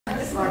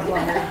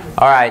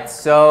All right,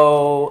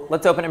 so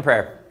let's open in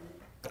prayer.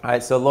 All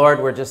right, so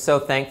Lord, we're just so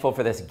thankful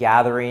for this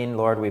gathering.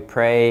 Lord, we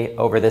pray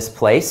over this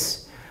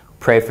place.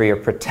 Pray for your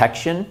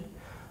protection.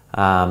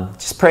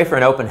 Just pray for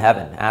an open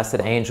heaven. Ask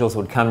that angels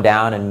would come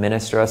down and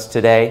minister us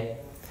today.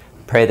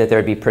 Pray that there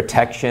would be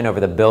protection over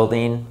the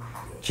building.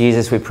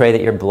 Jesus, we pray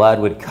that your blood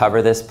would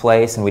cover this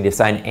place, and we'd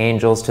assign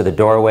angels to the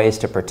doorways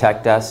to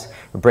protect us.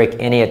 We break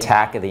any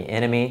attack of the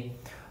enemy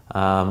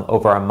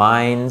over our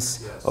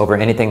minds, over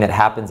anything that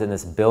happens in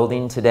this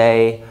building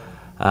today.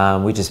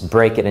 We just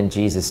break it in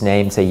Jesus'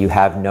 name. Say you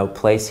have no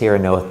place here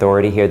and no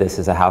authority here. This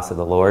is a house of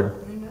the Lord.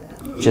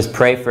 Just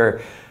pray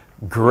for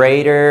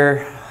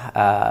greater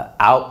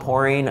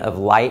outpouring of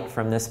light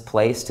from this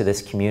place to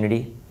this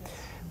community.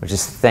 We're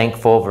just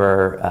thankful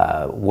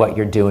for what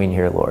you're doing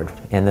here, Lord,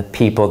 and the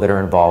people that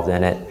are involved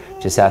in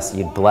it. Just ask that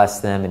you'd bless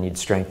them and you'd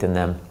strengthen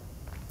them.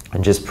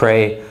 And just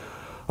pray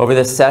over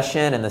this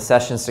session and the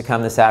sessions to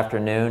come this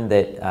afternoon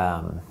that,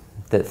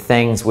 that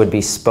things would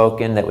be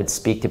spoken that would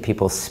speak to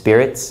people's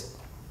spirits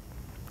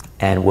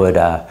and would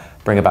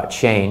bring about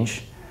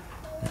change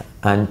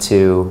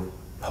unto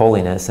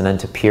holiness and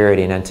unto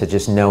purity and unto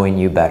just knowing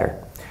you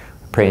better.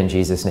 Pray in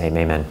Jesus' name,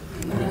 amen.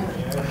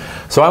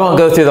 So I won't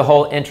go through the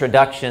whole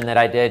introduction that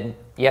I did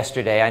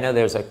yesterday. I know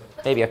there's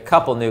maybe a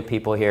couple new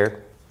people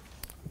here,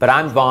 but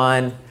I'm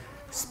Vaughn,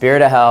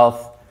 Spirit of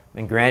Health. I'm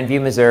in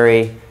Grandview,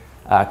 Missouri.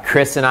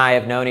 Chris and I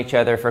have known each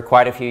other for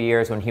quite a few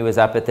years when he was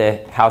up at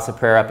the House of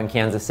Prayer up in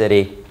Kansas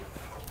City,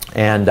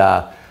 and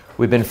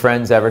we've been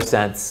friends ever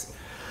since.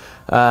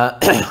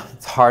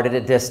 It's hard at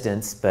a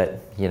distance,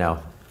 but you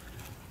know,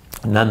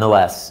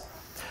 nonetheless.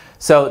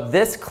 So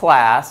this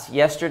class,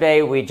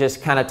 yesterday we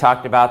just kind of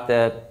talked about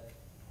the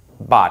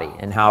body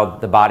and how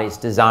the body's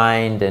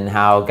designed and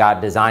how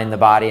God designed the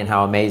body and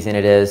how amazing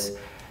it is.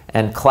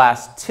 And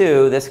class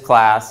 2, this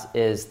class,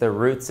 is the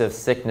roots of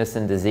sickness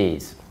and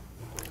disease.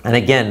 And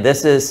again,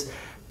 this is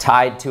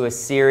tied to a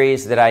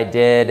series that I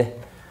did.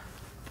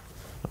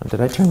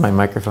 Did I turn my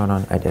microphone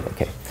on? I did,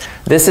 okay.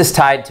 This is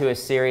tied to a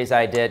series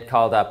I did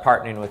called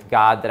Partnering with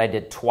God that I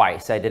did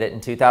twice. I did it in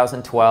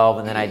 2012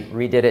 and then I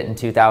redid it in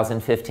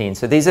 2015.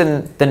 So these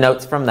are the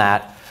notes from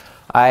that.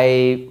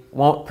 I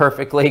won't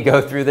perfectly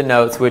go through the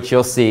notes, which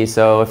you'll see.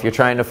 So if you're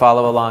trying to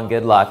follow along,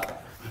 good luck.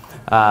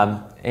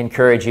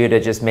 Encourage you to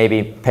just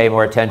maybe pay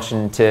more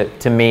attention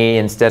to me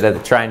instead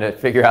of trying to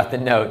figure out the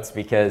notes,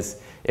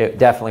 because it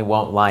definitely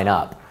won't line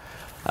up.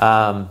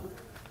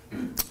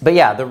 But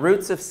yeah, the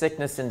roots of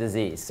sickness and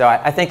disease. So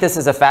I think this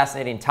is a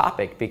fascinating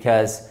topic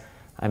because,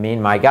 I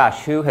mean, my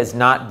gosh, who has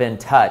not been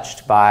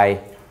touched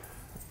by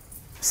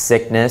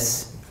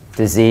sickness,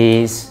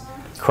 disease,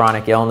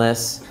 chronic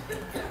illness?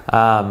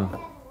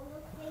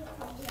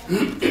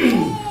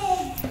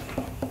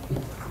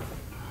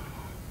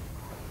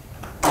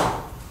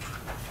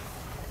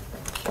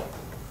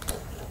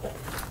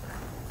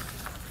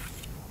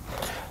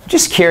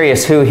 Just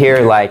curious who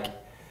here, like,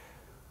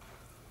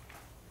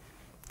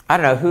 I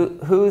don't know,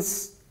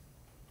 who's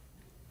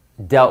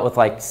dealt with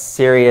like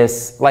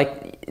serious,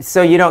 like,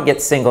 so you don't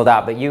get singled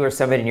out, but you or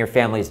somebody in your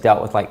family has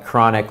dealt with like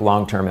chronic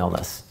long-term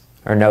illness,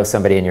 or know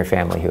somebody in your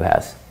family who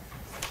has?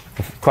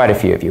 Quite a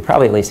few of you,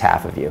 probably at least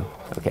half of you.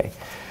 Okay.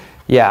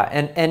 Yeah,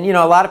 and you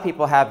know, a lot of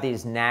people have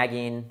these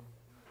nagging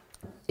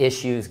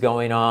issues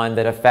going on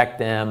that affect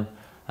them.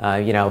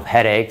 You know,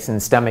 headaches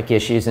and stomach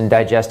issues and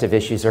digestive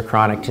issues are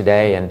chronic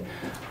today. And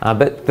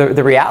but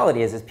the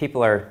reality is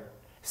people are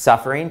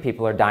suffering,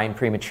 people are dying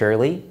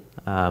prematurely,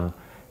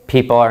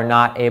 people are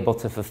not able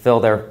to fulfill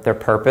their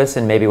purpose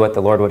and maybe what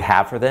the Lord would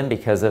have for them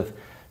because of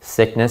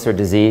sickness or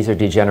disease or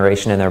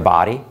degeneration in their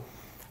body.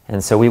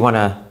 And so we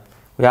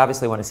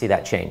obviously want to see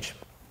that change.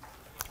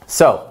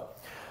 So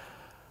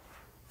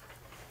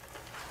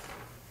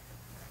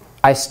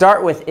I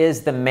start with,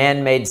 is the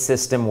man-made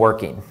system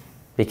working?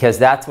 Because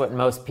that's what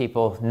most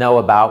people know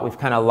about. We've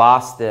kind of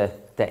lost the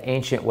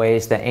ancient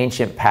ways, the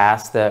ancient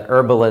past, the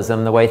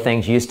herbalism, the way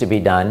things used to be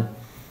done.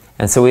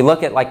 And so we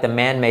look at like the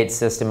man-made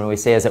system and we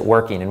say, is it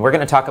working? And we're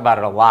going to talk about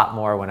it a lot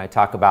more when I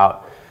talk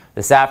about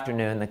this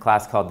afternoon, the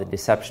class called The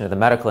Deception of the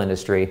Medical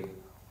Industry.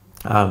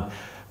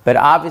 But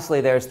obviously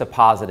there's the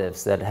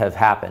positives that have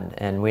happened.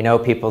 And we know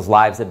people's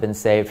lives have been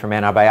saved from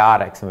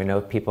antibiotics. And we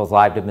know people's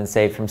lives have been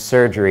saved from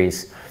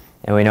surgeries.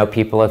 And we know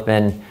people have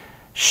been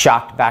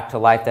shocked back to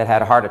life that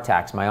had heart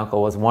attacks. My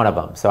uncle was one of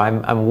them. So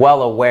I'm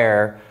well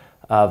aware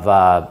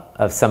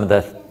of some of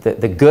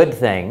the good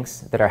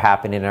things that are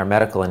happening in our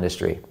medical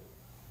industry.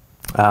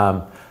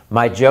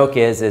 My joke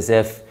is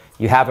if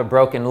you have a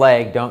broken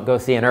leg, don't go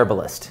see an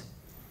herbalist.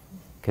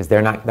 Because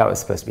they're not, that was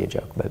supposed to be a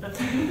joke, but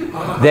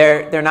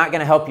they're not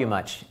going to help you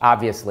much,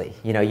 obviously.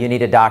 You know, you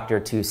need a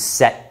doctor to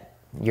set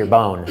your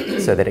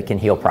bone so that it can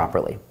heal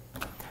properly.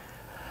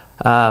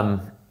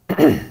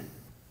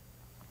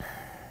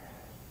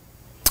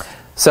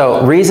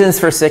 So, reasons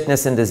for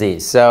sickness and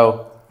disease.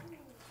 So,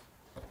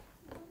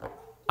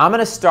 I'm going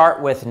to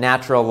start with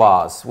natural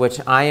laws, which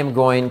I am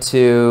going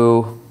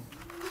to,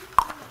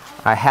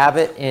 I have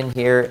it in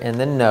here in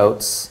the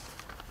notes.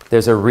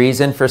 There's a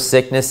reason for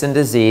sickness and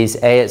disease.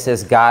 A, it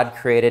says God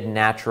created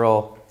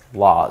natural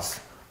laws.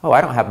 Oh,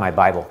 I don't have my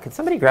Bible. Can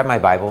somebody grab my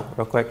Bible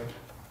real quick?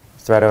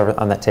 It's right over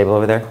on that table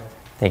over there.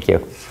 Thank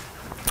you.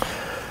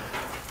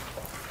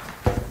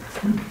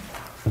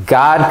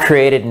 God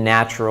created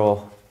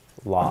natural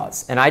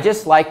laws. And I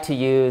just like to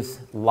use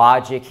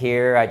logic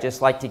here. I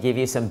just like to give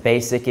you some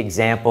basic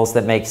examples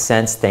that make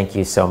sense. Thank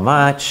you so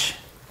much.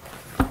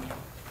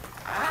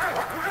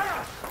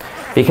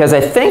 Because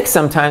I think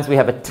sometimes we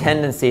have a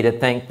tendency to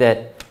think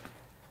that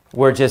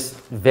we're just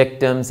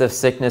victims of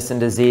sickness and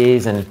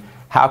disease, and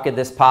how could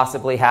this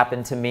possibly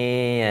happen to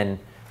me? And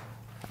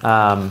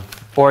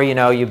or, you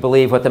know, you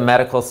believe what the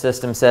medical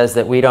system says,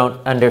 that we don't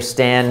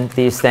understand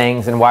these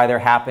things and why they're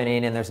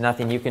happening, and there's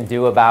nothing you can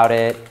do about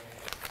it.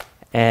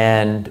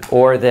 And,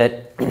 or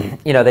that,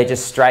 you know, they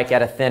just strike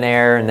out of thin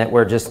air and that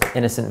we're just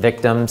innocent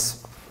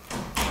victims.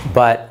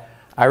 But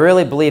I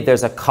really believe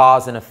there's a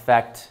cause and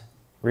effect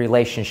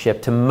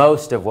relationship to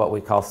most of what we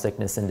call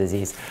sickness and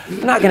disease.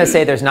 I'm not going to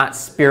say there's not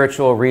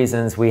spiritual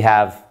reasons we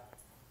have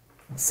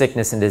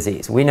sickness and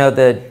disease. We know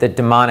the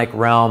demonic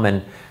realm,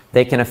 and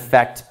they can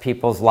affect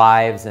people's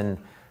lives, and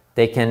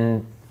they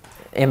can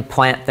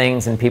implant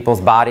things in people's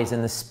bodies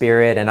in the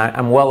spirit, and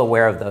I'm well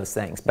aware of those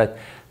things. But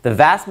the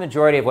vast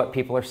majority of what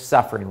people are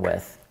suffering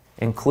with,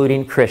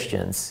 including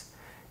Christians,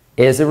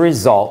 is a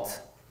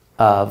result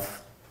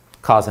of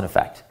cause and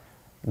effect.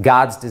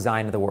 God's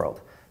design of the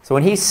world. So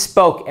when he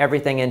spoke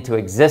everything into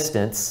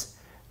existence,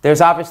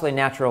 there's obviously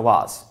natural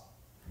laws.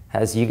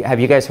 Have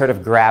you guys heard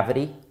of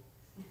gravity?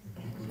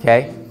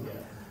 Okay.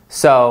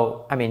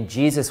 So, I mean,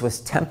 Jesus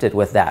was tempted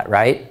with that,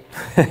 right?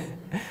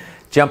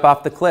 Jump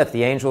off the cliff,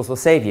 the angels will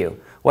save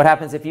you. What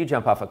happens if you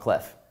jump off a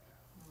cliff?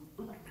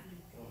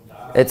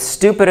 It's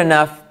stupid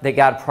enough that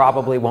God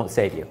probably won't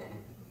save you.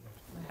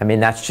 I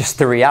mean, that's just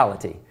the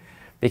reality,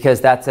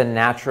 because that's a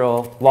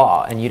natural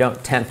law, and you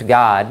don't tempt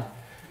God,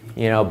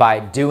 you know, by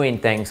doing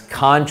things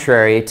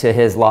contrary to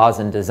his laws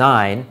and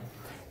design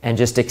and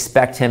just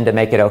expect him to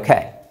make it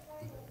okay.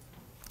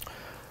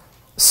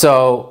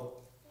 So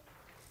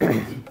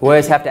we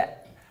always have to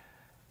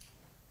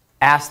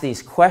ask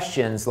these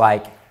questions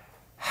like,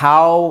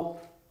 how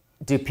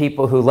do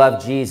people who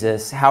love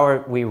Jesus, how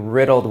are we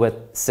riddled with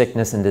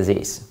sickness and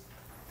disease?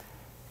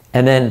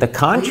 And then the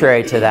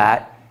contrary to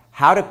that,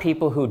 how do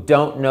people who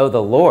don't know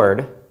the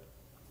Lord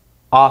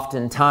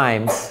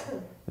oftentimes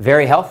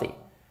very healthy?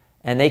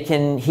 And they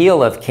can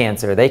heal of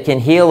cancer, they can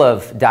heal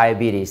of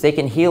diabetes, they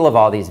can heal of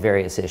all these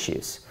various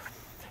issues.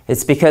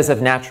 It's because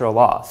of natural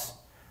laws.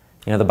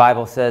 You know, the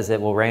Bible says it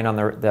will rain on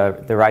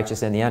the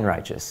righteous and the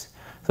unrighteous.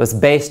 So it's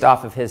based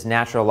off of his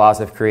natural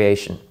laws of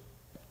creation.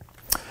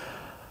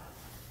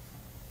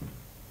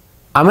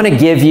 I'm going to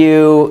give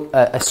you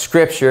a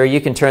scripture.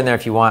 You can turn there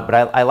if you want,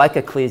 but I like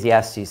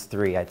Ecclesiastes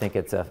 3. I think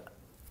it's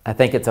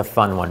a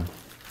fun one,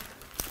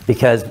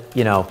 because,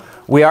 you know,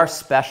 we are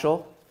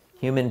special.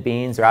 Human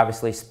beings are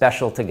obviously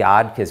special to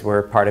God because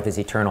we're part of his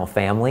eternal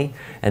family,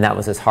 and that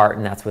was his heart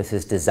and that was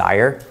his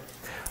desire.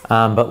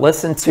 But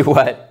listen to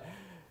what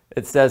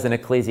it says in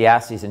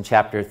Ecclesiastes in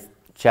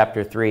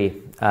chapter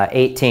 3,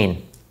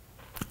 18.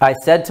 I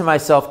said to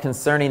myself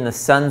concerning the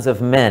sons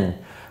of men,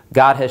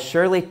 God has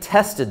surely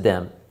tested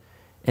them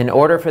in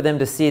order for them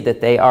to see that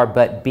they are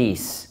but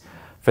beasts.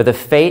 For the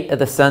fate of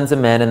the sons of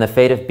men and the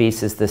fate of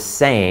beasts is the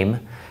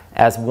same.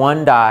 As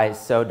one dies,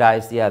 so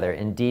dies the other.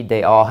 Indeed,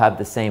 they all have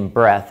the same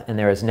breath, and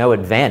there is no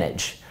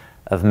advantage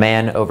of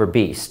man over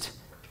beast,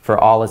 for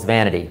all is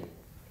vanity.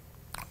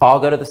 All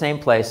go to the same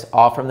place,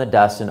 all from the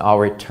dust, and all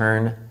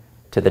return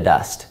to the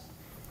dust.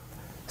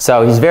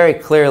 So he's very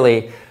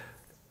clearly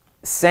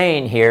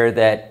saying here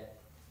that,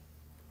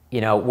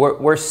 you know,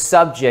 we're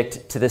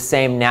subject to the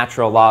same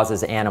natural laws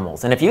as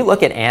animals. And if you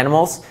look at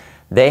animals,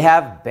 they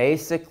have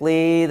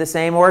basically the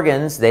same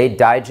organs. They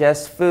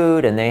digest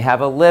food, and they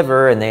have a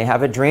liver, and they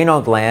have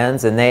adrenal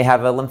glands, and they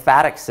have a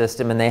lymphatic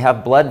system, and they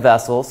have blood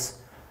vessels.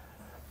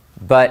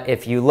 But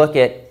if you look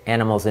at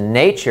animals in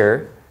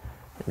nature,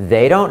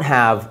 they don't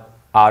have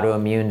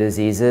autoimmune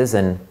diseases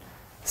and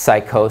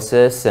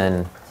psychosis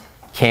and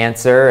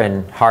cancer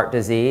and heart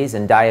disease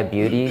and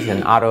diabetes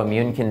and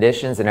autoimmune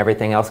conditions and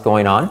everything else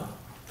going on.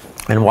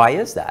 And why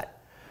is that?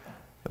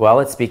 Well,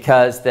 it's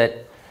because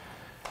that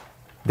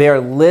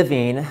they're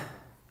living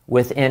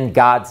within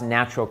God's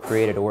natural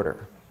created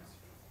order.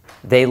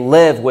 They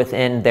live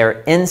within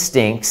their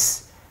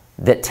instincts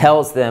that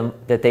tells them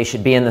that they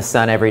should be in the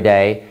sun every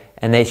day,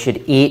 and they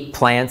should eat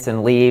plants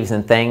and leaves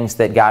and things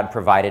that God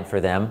provided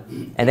for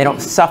them, and they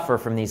don't suffer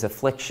from these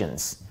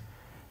afflictions.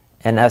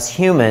 And as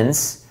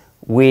humans,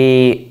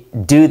 we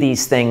do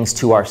these things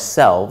to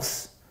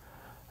ourselves.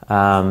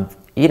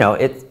 You know,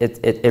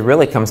 it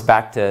really comes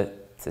back to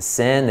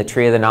sin, the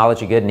tree of the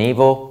knowledge of good and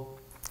evil,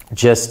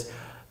 just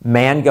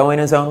man going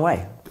his own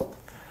way.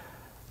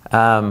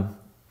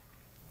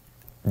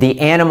 The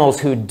animals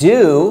who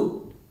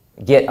do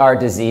get our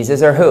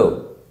diseases are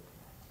who?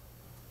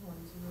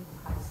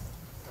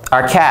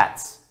 Our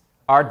cats,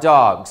 our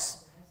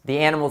dogs, the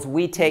animals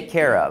we take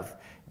care of,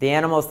 the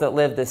animals that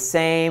live the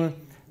same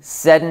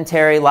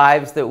sedentary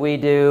lives that we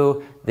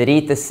do, that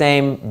eat the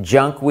same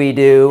junk we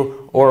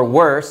do, or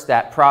worse,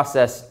 that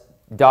process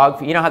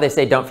dog, you know how they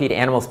say don't feed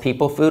animals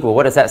people food? Well,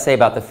 what does that say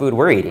about the food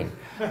we're eating?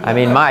 I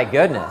mean, my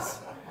goodness.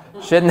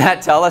 Shouldn't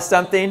that tell us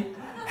something?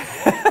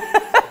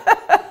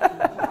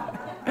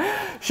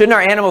 Shouldn't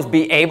our animals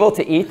be able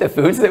to eat the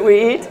foods that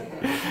we eat?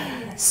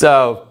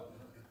 So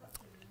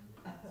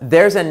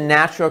there's a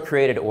natural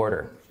created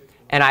order.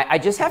 And I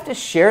just have to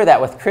share that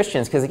with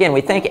Christians because, again,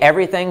 we think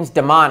everything's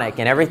demonic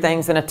and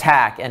everything's an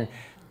attack. And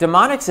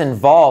demonic's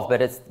involved,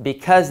 but it's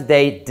because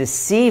they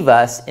deceive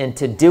us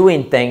into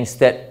doing things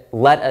that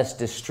let us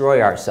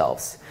destroy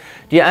ourselves.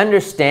 Do you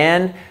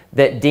understand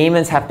that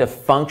demons have to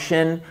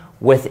function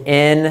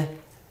within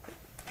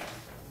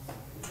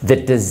the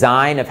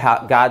design of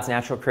how God's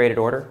natural created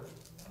order?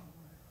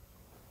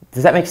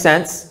 Does that make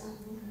sense?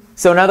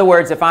 So in other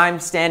words, if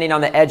I'm standing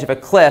on the edge of a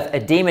cliff, a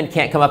demon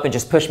can't come up and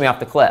just push me off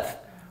the cliff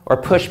or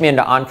push me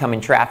into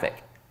oncoming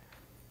traffic.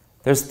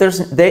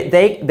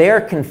 They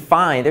are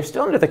confined. They're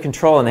still under the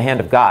control and the hand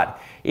of God.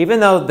 Even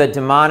though the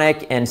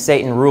demonic and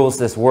Satan rules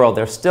this world,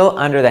 they're still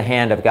under the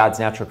hand of God's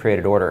natural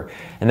created order.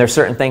 And there's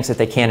certain things that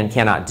they can and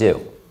cannot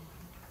do.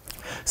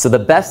 So the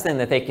best thing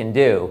that they can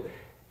do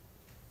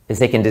is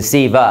they can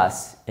deceive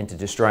us into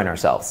destroying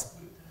ourselves.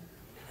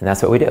 And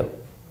that's what we do.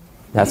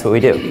 That's what we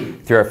do.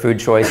 Through our food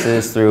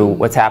choices, through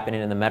what's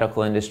happening in the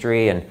medical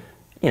industry and,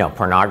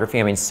 pornography.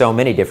 I mean, so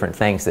many different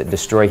things that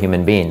destroy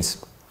human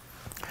beings.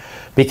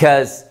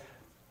 Because,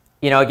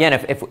 again,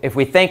 if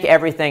we think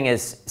everything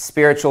is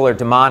spiritual or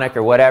demonic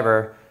or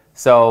whatever,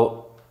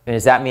 so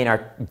does that mean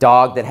our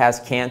dog that has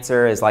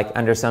cancer is like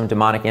under some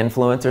demonic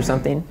influence or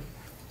something?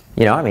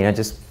 I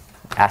just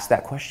asked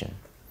that question.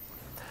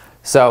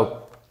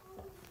 So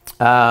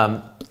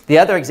the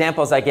other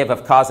examples I give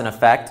of cause and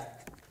effect,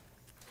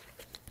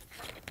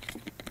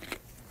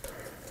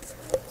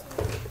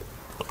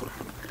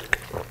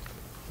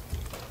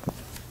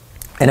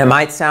 and it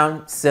might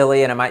sound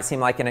silly and it might seem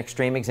like an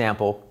extreme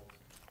example,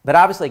 but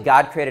obviously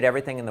God created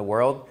everything in the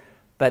world,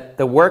 but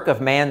the work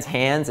of man's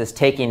hands is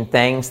taking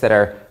things that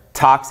are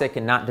toxic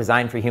and not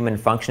designed for human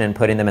function and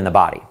putting them in the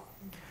body.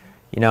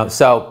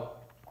 So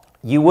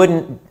you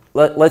wouldn't,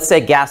 let's say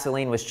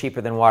gasoline was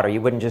cheaper than water, you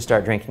wouldn't just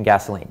start drinking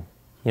gasoline.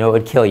 It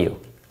would kill you.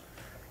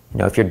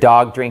 If your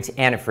dog drinks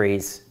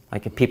antifreeze,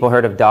 like if people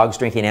heard of dogs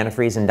drinking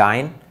antifreeze and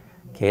dying,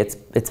 okay,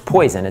 it's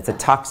poison, it's a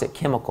toxic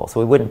chemical, so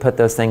we wouldn't put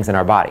those things in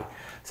our body.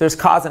 So there's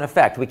cause and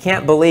effect. We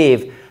can't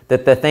believe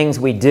that the things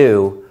we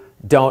do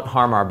don't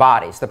harm our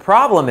bodies. The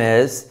problem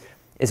is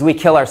we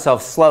kill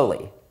ourselves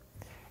slowly.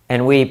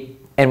 And we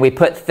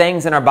put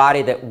things in our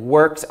body that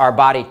works our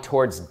body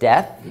towards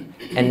death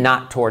and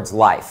not towards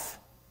life.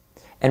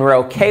 And we're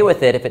okay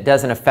with it if it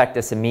doesn't affect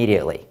us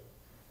immediately.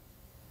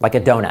 Like a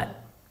donut.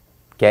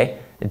 Okay?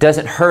 It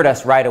doesn't hurt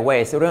us right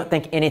away, so we don't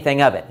think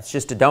anything of it. It's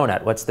just a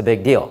donut. What's the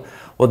big deal?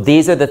 Well,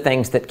 these are the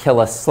things that kill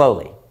us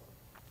slowly.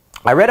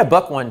 I read a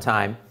book one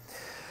time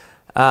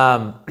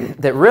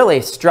that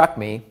really struck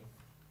me,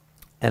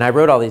 and I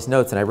wrote all these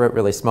notes and I wrote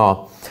really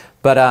small,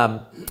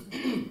 but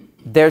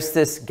there's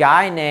this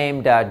guy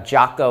named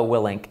Jocko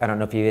Willink. I don't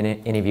know if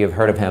any of you have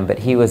heard of him, but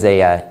he was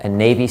a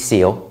Navy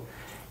SEAL,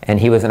 and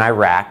he was in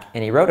Iraq,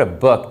 and he wrote a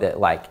book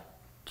that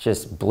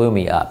just blew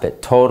me up.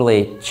 It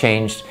totally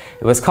changed.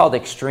 It was called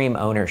Extreme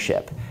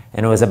Ownership,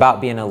 and it was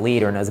about being a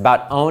leader, and it was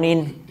about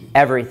owning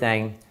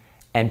everything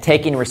and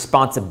taking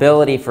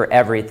responsibility for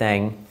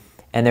everything.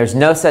 And there's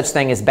no such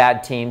thing as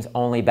bad teams,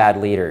 only bad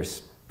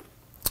leaders.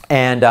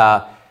 And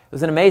it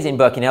was an amazing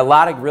book, and he had a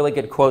lot of really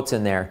good quotes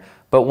in there.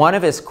 But one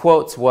of his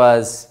quotes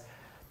was,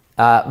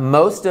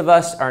 most of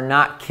us are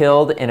not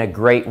killed in a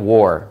great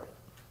war.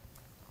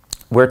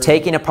 We're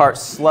taken apart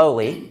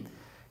slowly,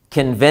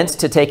 convinced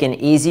to take an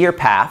easier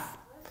path.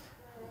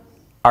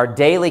 Our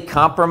daily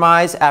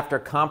compromise after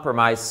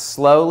compromise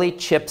slowly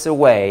chips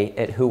away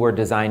at who we're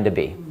designed to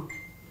be.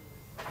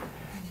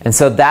 And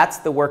so that's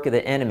the work of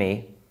the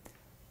enemy,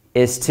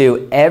 is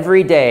to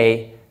every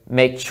day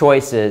make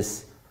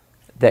choices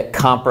that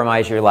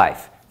compromise your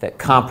life, that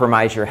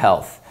compromise your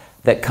health,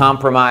 that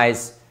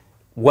compromise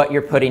what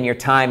you're putting your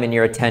time and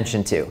your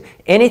attention to.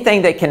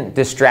 Anything that can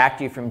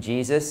distract you from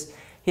Jesus,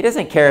 he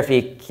doesn't care if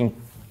he can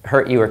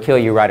hurt you or kill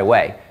you right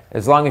away,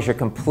 as long as you're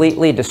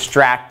completely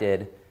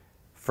distracted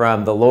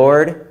from the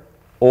Lord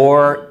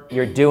or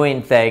you're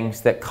doing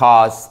things that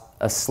cause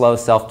a slow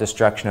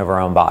self-destruction of our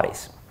own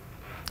bodies.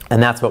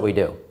 And that's what we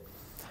do.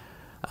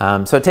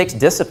 So it takes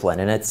discipline,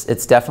 and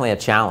it's definitely a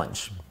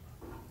challenge.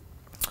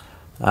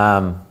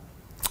 None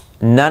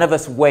of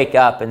us wake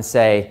up and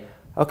say,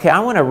 okay, I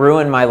want to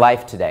ruin my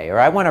life today, or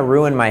I want to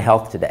ruin my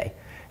health today.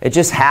 It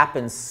just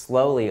happens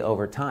slowly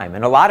over time.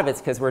 And a lot of it's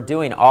because we're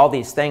doing all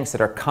these things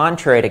that are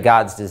contrary to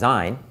God's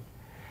design,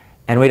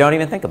 and we don't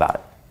even think about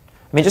it.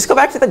 I mean, just go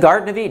back to the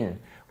Garden of Eden.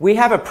 We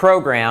have a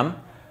program.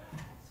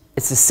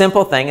 It's a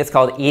simple thing. It's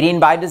called Eating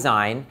by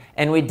Design,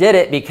 and we did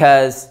it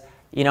because,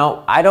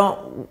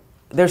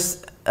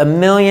 there's a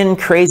million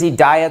crazy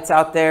diets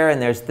out there,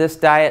 and there's this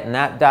diet and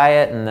that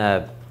diet,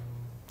 and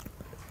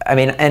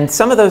and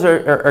some of those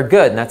are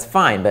good, and that's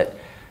fine, but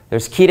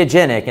there's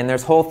ketogenic, and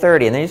there's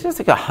Whole30, and there's just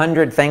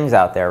 100 things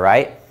out there,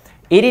 right?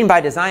 Eating by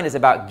Design is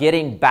about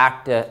getting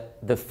back to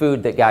the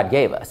food that God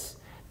gave us,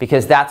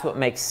 because that's what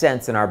makes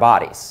sense in our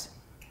bodies.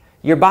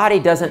 Your body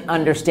doesn't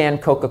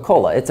understand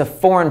Coca-Cola. It's a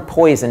foreign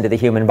poison to the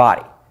human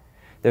body.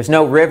 There's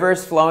no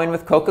rivers flowing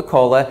with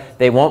Coca-Cola.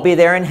 They won't be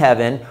there in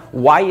heaven.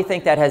 Why you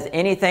think that has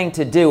anything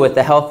to do with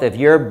the health of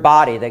your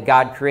body that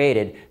God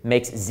created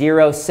makes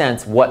zero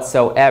sense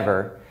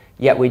whatsoever,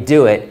 yet we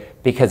do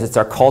it because it's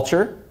our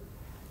culture,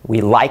 we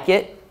like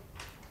it,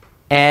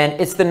 and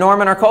it's the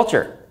norm in our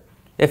culture.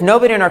 If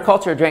nobody in our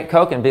culture drank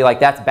Coke and be like,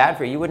 that's bad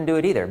for you, you wouldn't do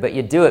it either, but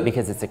you do it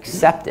because it's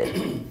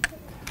accepted.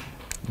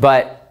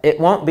 But it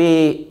won't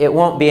be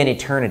an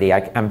eternity,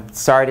 I'm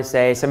sorry to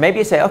say. So maybe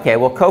you say, okay,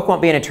 well, Coke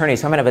won't be an eternity,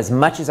 so I'm going to have as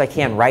much as I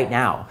can right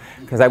now,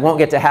 because I won't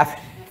get to have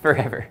it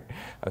forever.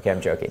 Okay,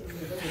 I'm joking.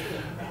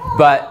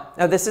 But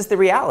no, this is the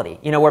reality.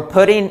 You know, we're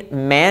putting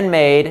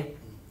man-made,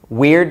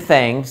 weird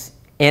things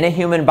in a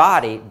human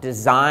body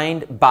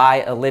designed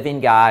by a living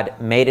God,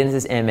 made in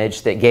his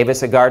image, that gave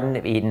us a Garden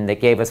of Eden, that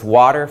gave us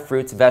water,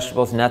 fruits,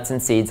 vegetables, nuts,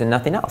 and seeds, and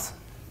nothing else.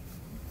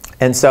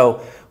 And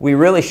so we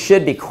really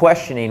should be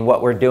questioning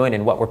what we're doing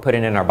and what we're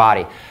putting in our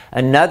body.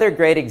 Another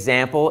great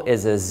example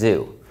is a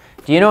zoo.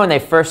 Do you know when they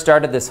first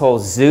started this whole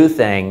zoo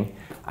thing,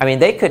 I mean,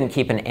 they couldn't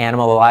keep an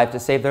animal alive to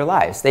save their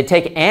lives. They'd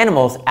take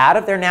animals out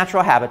of their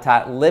natural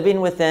habitat,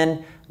 living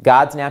within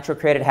God's natural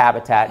created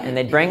habitat, and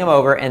they'd bring them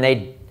over and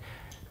they'd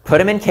put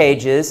them in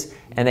cages,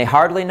 and they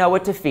hardly know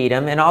what to feed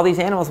them, and all these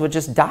animals would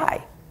just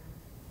die.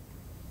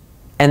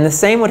 And the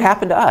same would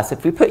happen to us.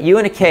 If we put you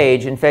in a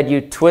cage and fed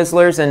you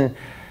Twizzlers and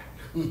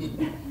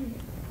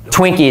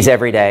Twinkies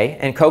every day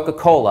and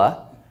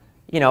Coca-Cola,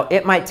 you know,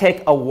 it might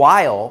take a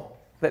while,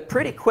 but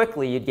pretty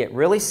quickly you'd get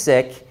really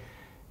sick,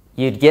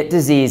 you'd get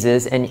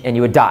diseases, and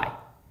you would die.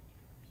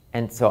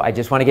 And so I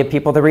just want to give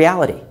people the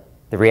reality.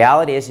 The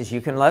reality is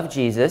you can love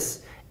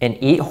Jesus and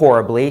eat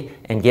horribly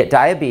and get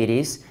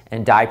diabetes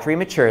and die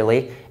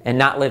prematurely and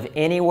not live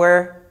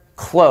anywhere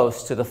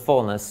close to the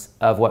fullness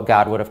of what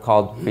God would have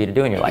called for you to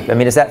do in your life. I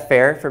mean, is that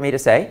fair for me to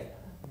say?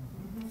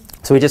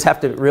 So we just have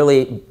to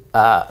really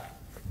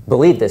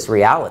believe this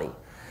reality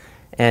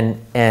and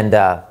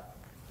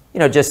you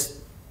know,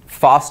 just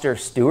foster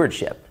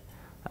stewardship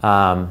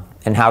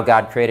and how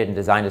God created and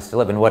designed us to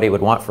live and what he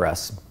would want for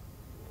us.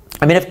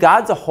 I mean, if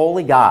God's a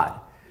holy God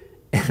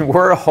and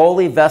we're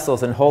holy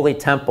vessels and holy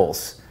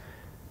temples,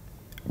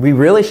 we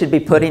really should be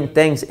putting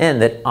things in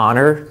that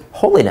honor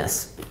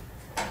holiness.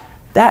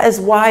 That is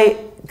why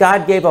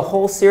God gave a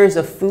whole series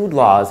of food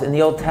laws in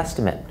the Old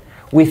Testament.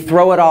 We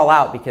throw it all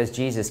out because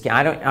Jesus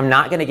can. I'm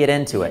not going to get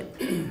into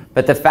it.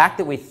 But the fact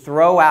that we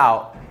throw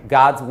out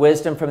God's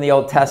wisdom from the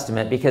Old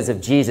Testament because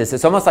of Jesus,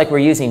 it's almost like we're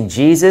using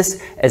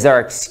Jesus as our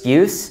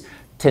excuse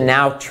to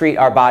now treat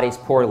our bodies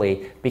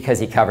poorly because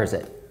he covers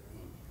it.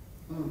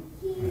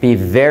 Be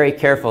very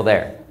careful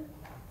there.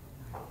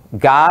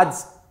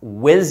 God's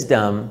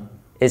wisdom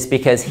is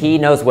because he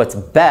knows what's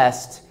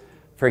best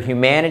for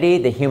humanity,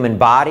 the human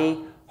body,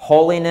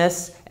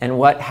 holiness, and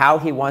how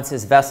he wants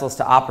his vessels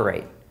to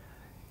operate.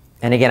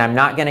 And again, I'm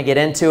not going to get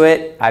into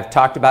it. I've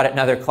talked about it in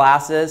other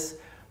classes,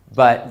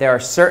 but there are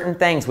certain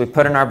things we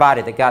put in our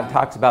body that God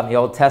talks about in the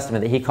Old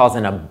Testament that he calls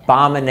an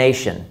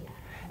abomination.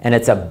 And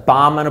it's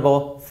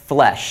abominable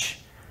flesh.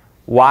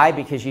 Why?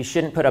 Because you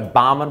shouldn't put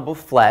abominable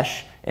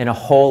flesh in a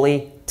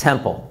holy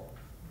temple.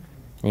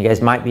 And you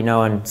guys might be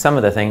knowing some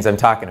of the things I'm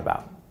talking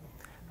about.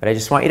 But I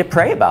just want you to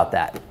pray about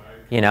that.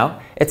 You know,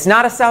 it's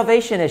not a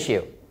salvation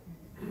issue.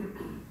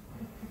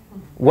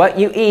 What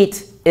you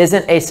eat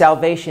isn't a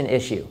salvation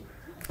issue,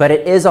 but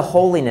it is a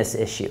holiness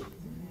issue.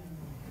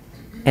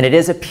 And it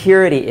is a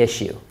purity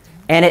issue.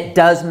 And it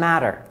does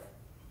matter.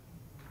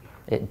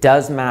 It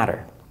does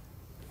matter.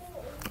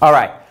 All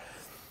right.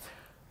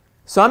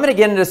 So I'm going to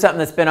get into something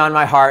that's been on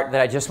my heart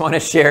that I just want to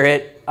share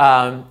it.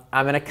 I'm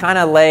going to kind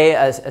of lay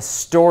a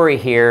story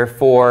here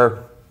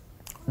for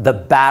the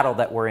battle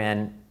that we're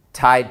in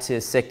tied to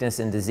sickness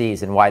and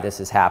disease and why this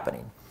is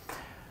happening.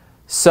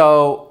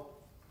 So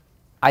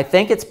I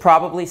think it's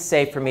probably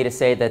safe for me to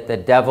say that the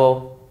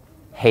devil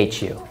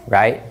hates you,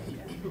 right?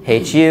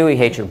 Hates you, he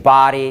hates your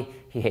body,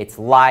 he hates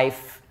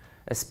life,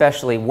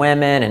 especially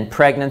women and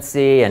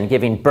pregnancy and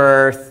giving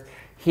birth.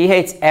 He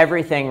hates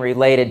everything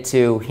related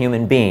to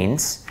human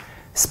beings,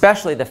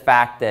 especially the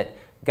fact that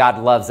God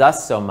loves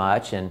us so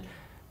much and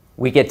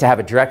we get to have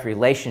a direct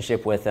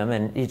relationship with him,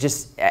 and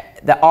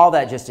all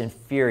that just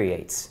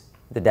infuriates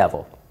the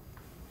devil.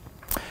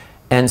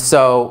 And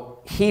so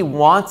he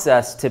wants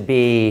us to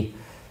be,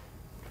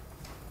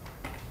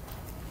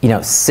 you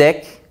know,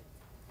 sick,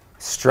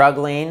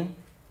 struggling,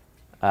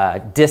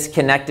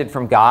 disconnected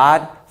from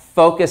God,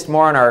 focused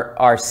more on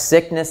our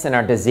sickness and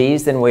our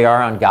disease than we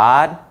are on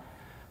God.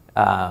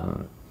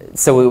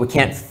 So we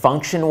can't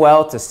function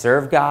well to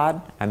serve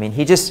God. I mean,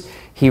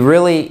 he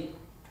really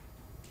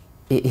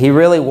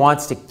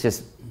wants to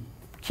just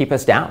keep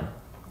us down.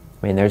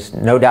 I mean, there's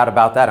no doubt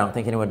about that. I don't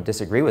think anyone would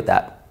disagree with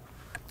that.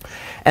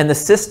 And the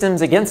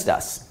system's against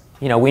us.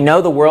 You know, we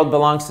know the world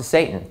belongs to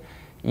Satan.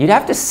 You'd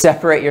have to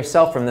separate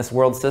yourself from this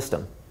world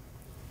system.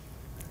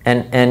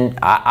 And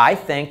I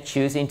think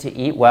choosing to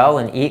eat well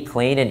and eat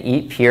clean and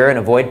eat pure and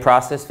avoid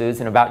processed foods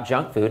and about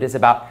junk food is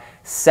about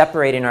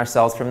separating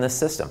ourselves from this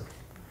system.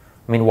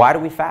 I mean, why do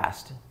we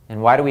fast?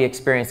 And why do we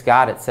experience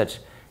God at such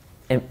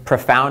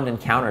profound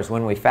encounters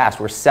when we fast?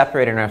 We're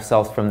separating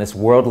ourselves from this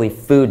worldly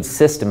food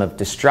system of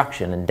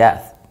destruction and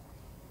death.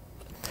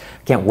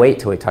 Can't wait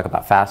till we talk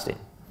about fasting.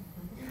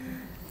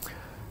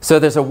 So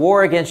there's a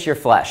war against your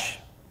flesh.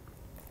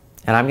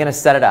 And I'm going to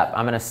set it up.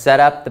 I'm going to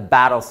set up the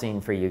battle scene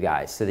for you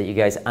guys so that you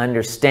guys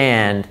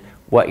understand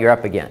what you're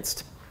up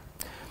against.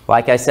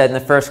 Like I said in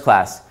the first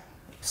class,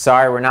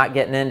 sorry, we're not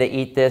getting into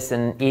eat this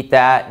and eat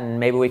that, and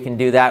maybe we can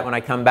do that when I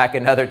come back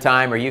another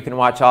time, or you can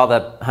watch all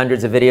the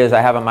hundreds of videos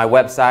I have on my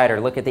website, or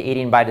look at the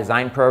Eating by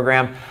Design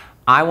program.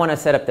 I want to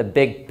set up the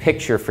big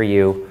picture for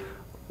you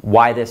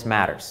why this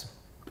matters.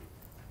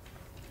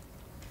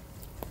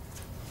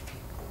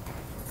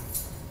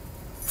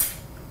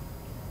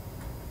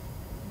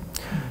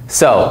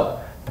 So,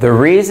 the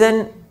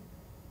reason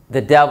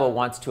the devil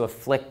wants to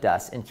afflict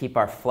us and keep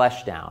our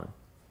flesh down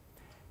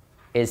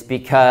is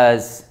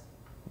because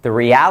the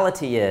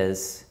reality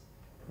is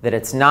that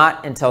it's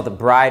not until the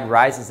bride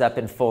rises up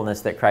in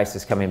fullness that Christ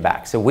is coming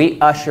back. So we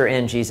usher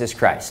in Jesus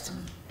Christ.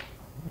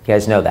 You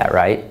guys know that,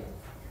 right?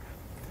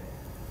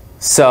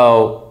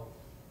 So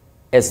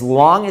as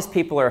long as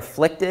people are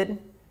afflicted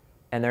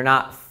and they're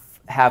not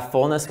have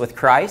fullness with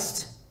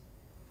Christ,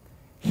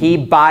 he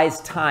buys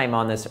time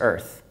on this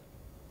earth.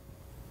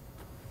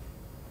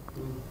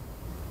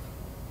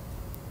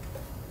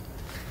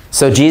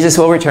 So Jesus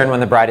will return when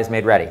the bride is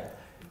made ready.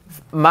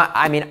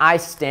 I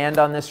stand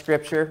on this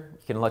scripture. You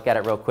can look at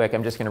it real quick.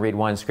 I'm just going to read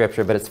one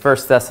scripture, but it's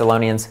 1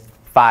 Thessalonians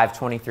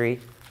 5:23.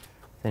 Does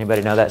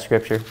anybody know that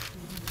scripture?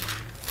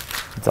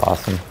 It's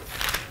awesome.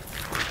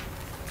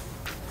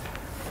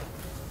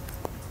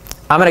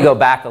 I'm going to go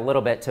back a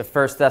little bit to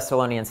 1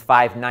 Thessalonians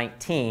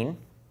 5:19.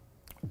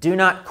 Do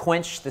not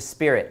quench the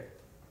spirit.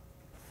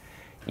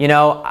 You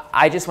know,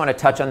 I just want to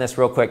touch on this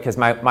real quick because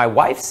my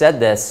wife said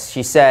this.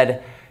 She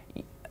said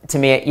to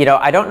me, you know,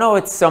 I don't know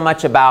it's so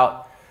much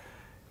about,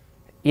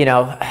 you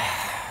know,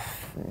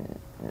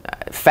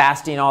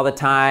 fasting all the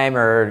time,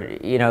 or,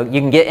 you know, you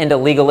can get into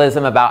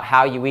legalism about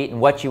how you eat and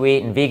what you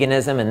eat and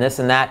veganism and this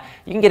and that.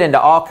 You can get into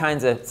all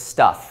kinds of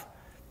stuff.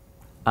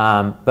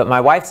 But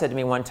my wife said to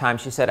me one time,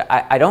 she said,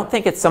 I don't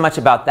think it's so much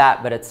about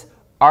that, but it's,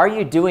 are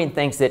you doing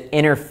things that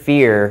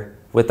interfere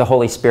with the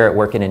Holy Spirit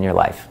working in your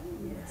life?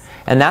 Yes.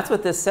 And that's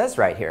what this says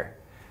right here.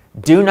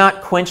 Do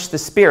not quench the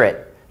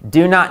Spirit.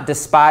 Do not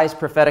despise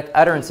prophetic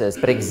utterances,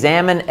 but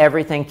examine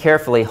everything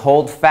carefully.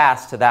 Hold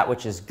fast to that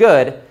which is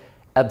good.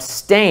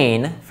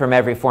 Abstain from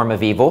every form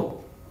of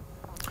evil.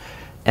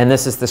 And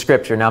this is the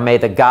scripture. Now may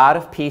the God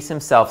of peace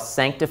himself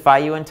sanctify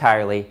you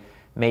entirely.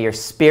 May your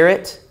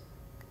spirit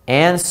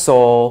and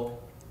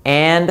soul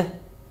and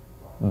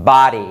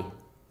body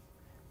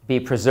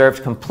be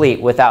preserved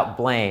complete without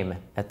blame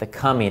at the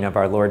coming of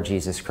our Lord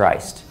Jesus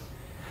Christ.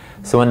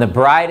 So when the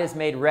bride is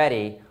made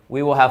ready,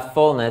 we will have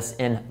fullness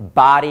in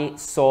body,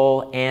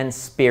 soul, and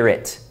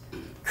spirit.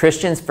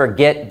 Christians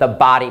forget the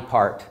body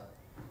part,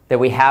 that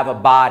we have a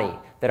body,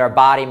 that our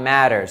body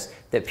matters,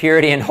 that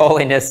purity and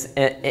holiness,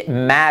 it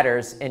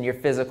matters in your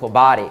physical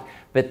body.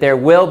 But there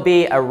will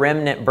be a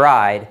remnant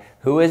bride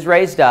who is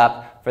raised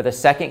up for the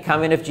second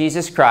coming of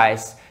Jesus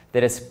Christ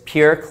that is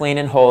pure, clean,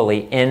 and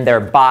holy in their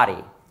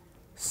body,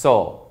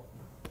 soul,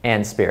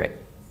 and spirit.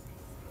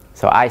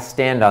 So I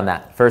stand on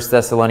that. 1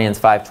 Thessalonians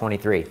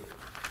 5:23.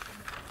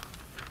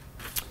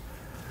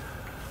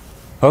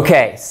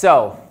 Okay,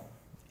 so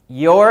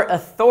your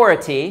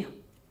authority,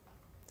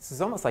 this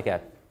is almost like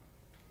a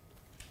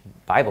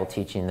Bible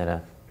teaching than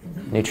a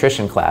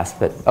nutrition class,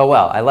 but oh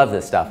well, I love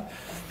this stuff.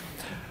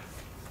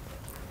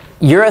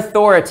 Your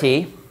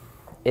authority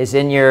is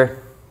in your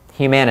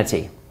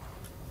humanity.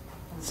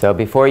 So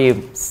before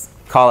you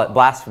call it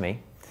blasphemy,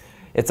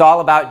 it's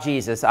all about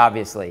Jesus,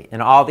 obviously, and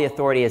all the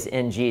authority is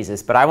in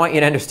Jesus, but I want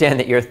you to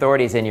understand that your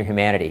authority is in your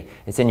humanity.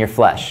 It's in your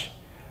flesh,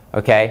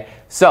 okay?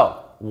 So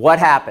what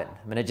happened?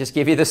 I'm going to just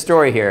give you the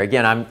story here.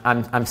 Again,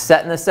 I'm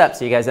setting this up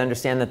so you guys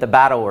understand that the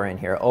battle we're in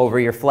here over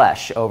your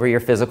flesh, over your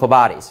physical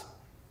bodies.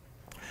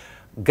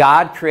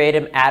 God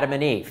created Adam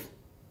and Eve.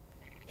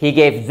 He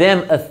gave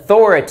them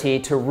authority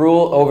to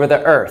rule over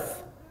the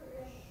earth.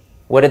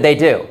 What did they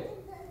do?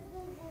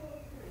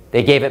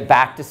 They gave it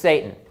back to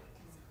Satan.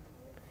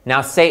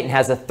 Now Satan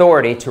has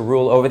authority to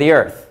rule over the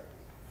earth.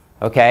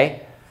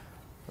 Okay?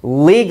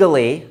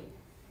 Legally,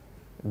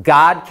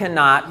 God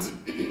cannot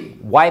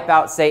wipe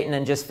out Satan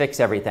and just fix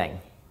everything.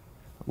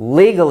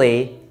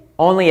 Legally,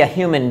 only a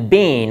human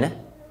being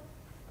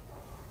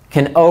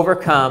can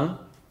overcome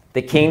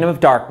the kingdom of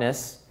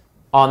darkness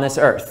on this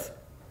earth.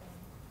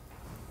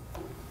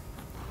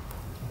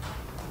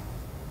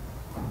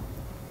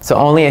 So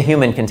only a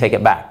human can take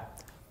it back.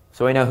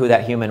 So we know who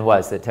that human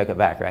was that took it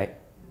back, right?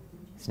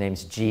 His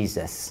name's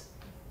Jesus.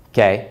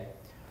 Okay?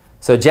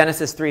 So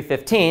Genesis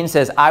 3:15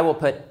 says, I will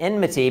put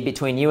enmity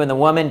between you and the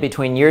woman,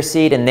 between your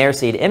seed and their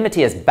seed.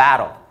 Enmity is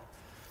battle.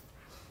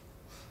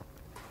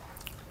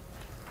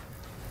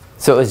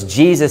 So it was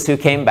Jesus who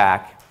came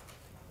back.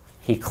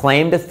 He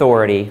claimed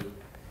authority.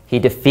 He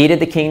defeated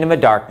the kingdom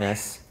of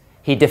darkness.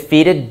 He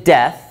defeated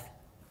death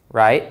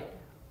right?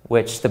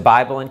 Which the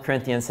Bible in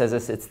Corinthians says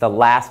it's the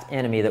last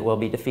enemy that will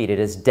be defeated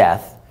is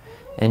death.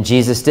 And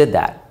Jesus did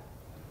that.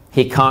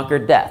 He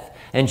conquered death.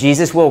 And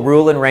Jesus will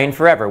rule and reign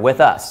forever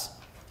with us.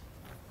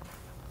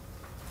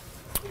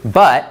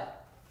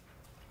 But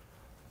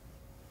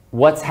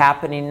what's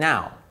happening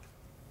now?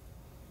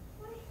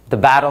 The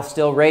battle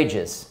still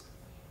rages,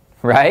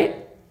 right?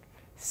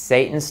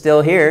 Satan's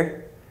still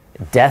here.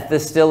 Death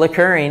is still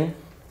occurring.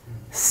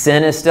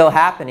 Sin is still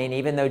happening,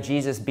 even though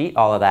Jesus beat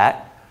all of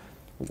that.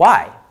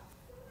 Why?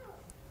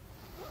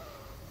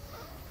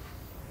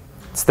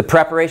 It's the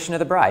preparation of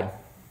the bride.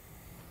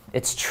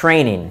 It's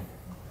training.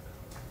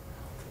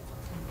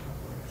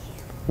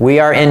 We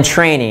are in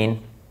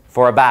training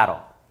for a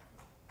battle.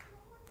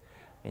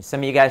 And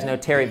some of you guys know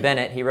Terry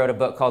Bennett. He wrote a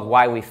book called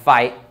Why We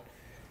Fight.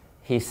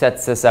 He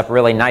sets this up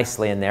really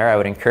nicely in there. I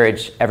would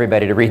encourage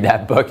everybody to read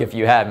that book if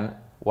you haven't.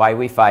 Why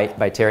We Fight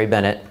by Terry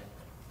Bennett.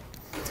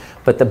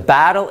 But the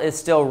battle is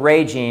still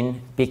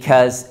raging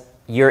because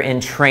you're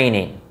in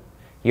training.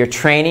 You're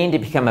training to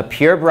become a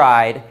pure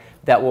bride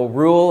that will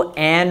rule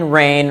and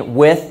reign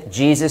with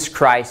Jesus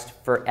Christ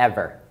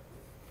forever.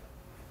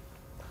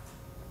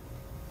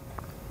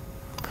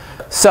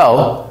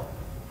 So,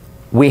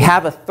 we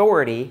have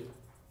authority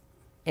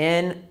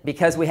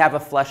because we have a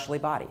fleshly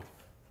body.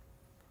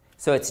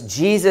 So it's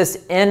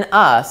Jesus in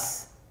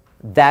us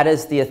that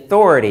is the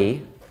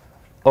authority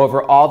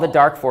over all the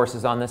dark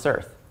forces on this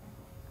earth.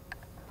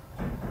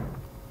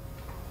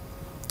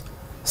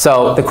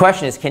 So the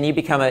question is, can you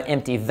become an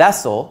empty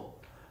vessel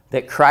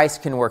that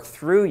Christ can work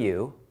through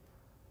you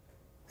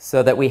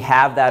so that we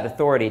have that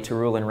authority to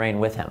rule and reign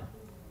with him?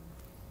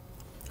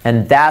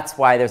 And that's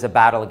why there's a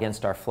battle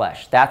against our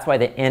flesh. That's why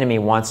the enemy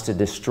wants to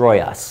destroy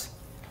us.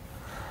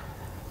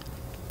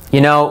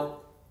 You know,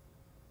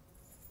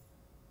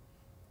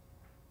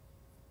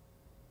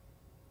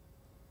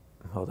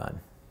 hold on.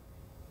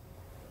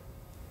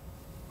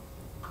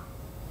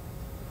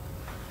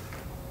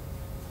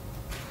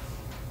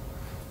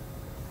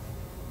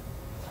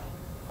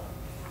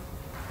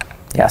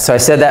 Yeah, so I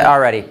said that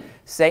already.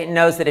 Satan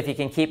knows that if he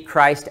can keep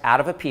Christ out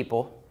of a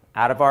people,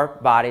 out of our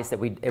bodies, that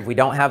if we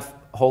don't have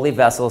holy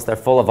vessels, they're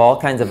full of all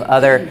kinds of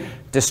other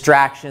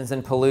distractions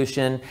and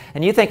pollution.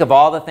 And you think of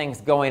all the things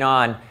going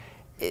on.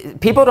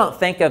 People don't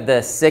think of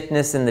the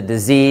sickness and the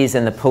disease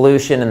and the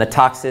pollution and the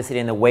toxicity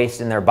and the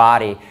waste in their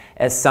body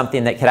as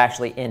something that could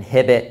actually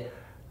inhibit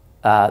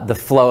the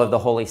flow of the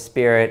Holy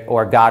Spirit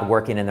or God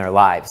working in their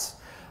lives.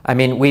 I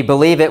mean, we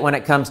believe it when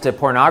it comes to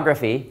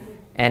pornography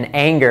and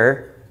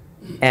anger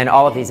and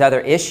all of these other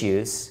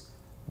issues.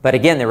 But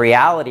again, the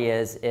reality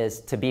is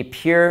to be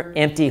pure,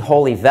 empty,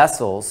 holy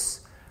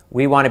vessels,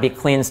 we want to be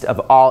cleansed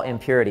of all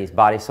impurities,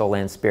 body, soul,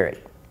 and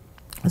spirit.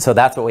 And so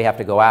that's what we have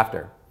to go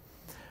after.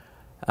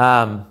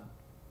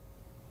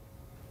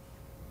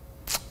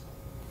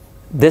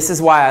 This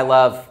is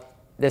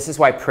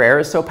why prayer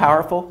is so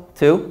powerful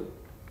too.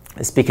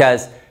 It's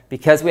because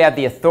we have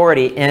the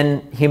authority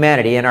in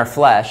humanity, in our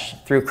flesh,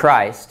 through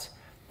Christ,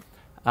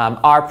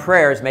 our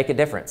prayers make a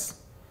difference.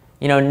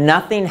 You know,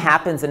 nothing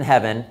happens in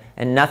heaven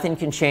and nothing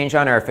can change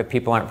on earth if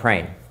people aren't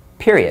praying,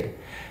 period.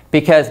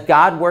 Because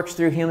God works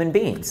through human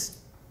beings,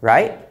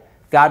 right?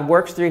 God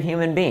works through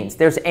human beings.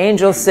 There's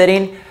angels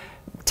sitting.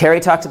 Terry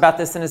talks about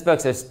this in his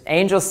books. There's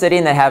angels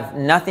sitting that have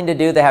nothing to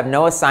do. They have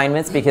no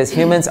assignments because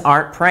humans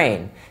aren't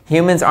praying.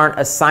 Humans aren't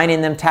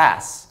assigning them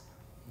tasks.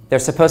 They're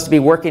supposed to be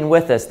working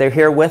with us. They're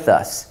here with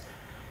us.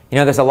 You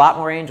know, there's a lot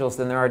more angels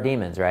than there are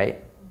demons,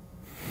 right?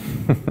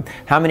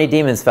 How many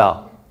demons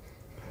fell?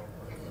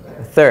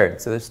 A third.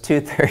 So there's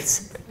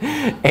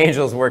 2/3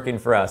 angels working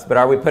for us. But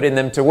are we putting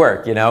them to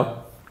work, you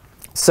know?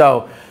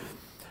 So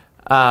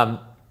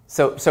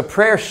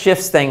prayer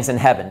shifts things in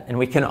heaven. And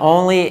we can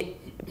only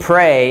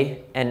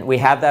pray, and we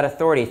have that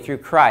authority through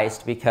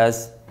Christ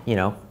because, you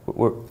know,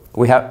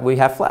 we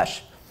have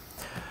flesh.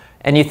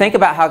 And you think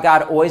about how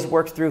God always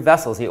worked through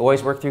vessels. He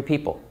always worked through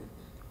people.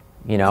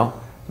 You know,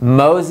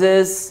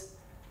 Moses,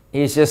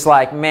 he's just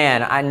like,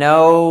 man, I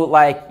know,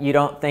 like, you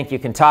don't think you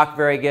can talk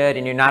very good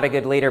and you're not a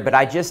good leader, but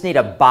I just need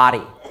a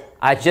body.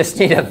 I just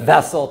need a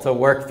vessel to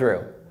work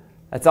through.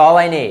 That's all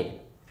I need.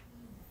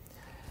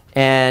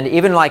 And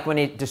even like when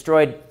he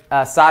destroyed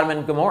Sodom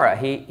and Gomorrah,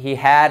 he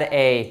had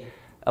a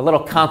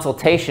little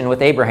consultation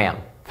with Abraham,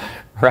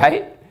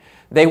 right?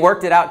 They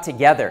worked it out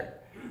together.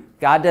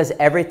 God does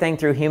everything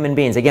through human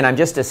beings. Again, I'm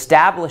just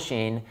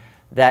establishing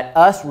that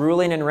us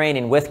ruling and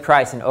reigning with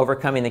Christ and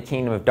overcoming the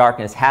kingdom of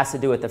darkness has to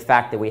do with the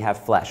fact that we have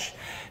flesh.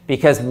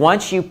 Because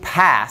once you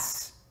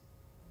pass,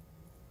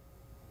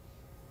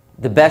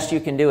 the best you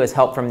can do is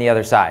help from the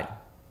other side.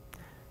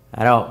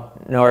 I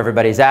don't know where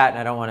everybody's at, and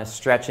I don't want to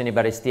stretch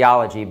anybody's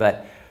theology,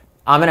 but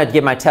I'm going to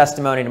give my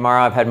testimony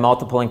tomorrow. I've had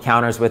multiple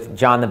encounters with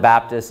John the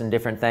Baptist and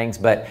different things,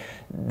 but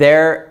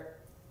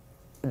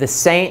the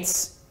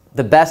saints,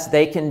 the best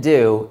they can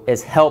do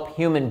is help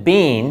human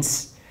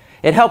beings.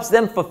 It helps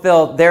them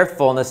fulfill their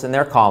fullness and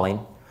their calling,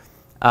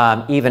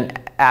 even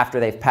after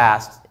they've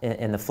passed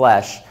in the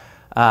flesh.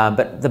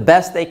 But the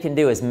best they can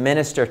do is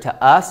minister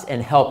to us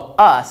and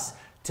help us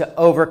to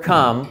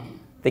overcome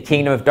the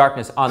kingdom of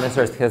darkness on this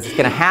earth, because it's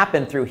going to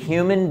happen through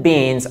human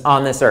beings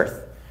on this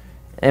earth.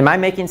 Am I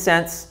making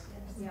sense?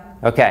 Yeah.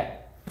 Okay.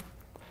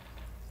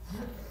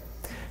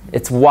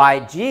 It's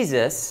why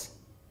Jesus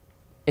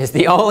is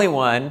the only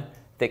one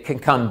that can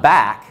come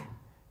back,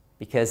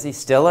 because he's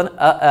still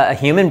a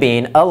human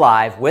being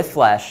alive with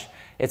flesh.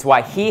 It's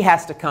why he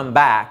has to come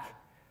back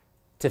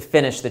to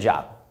finish the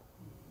job,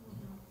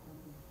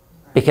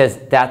 because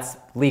that's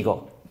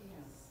legal,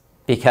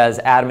 because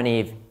Adam and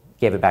Eve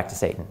gave it back to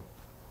Satan.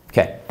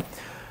 Okay,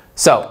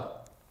 so,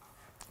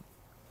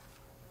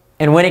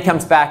 and when he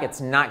comes back, it's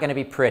not going to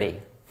be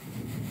pretty.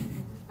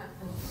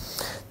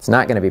 It's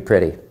not going to be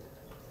pretty.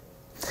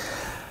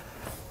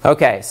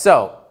 Okay,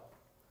 so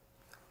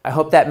I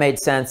hope that made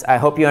sense. I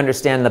hope you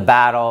understand the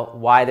battle,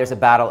 why there's a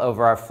battle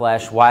over our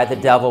flesh, why the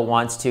devil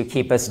wants to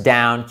keep us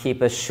down,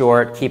 keep us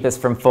short, keep us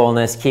from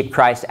fullness, keep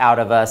Christ out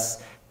of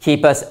us,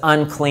 keep us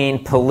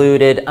unclean,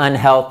 polluted,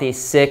 unhealthy,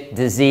 sick,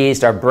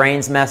 diseased, our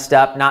brains messed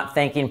up, not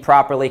thinking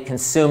properly,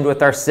 consumed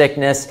with our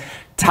sickness,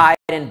 tied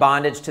in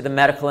bondage to the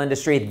medical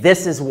industry.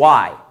 This is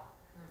why.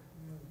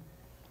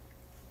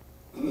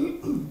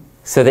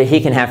 So that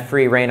he can have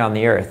free reign on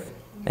the earth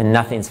and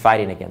nothing's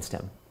fighting against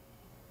him.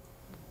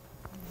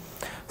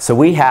 So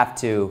we have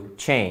to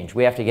change.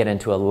 We have to get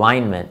into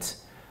alignment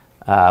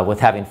with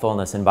having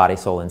fullness in body,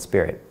 soul, and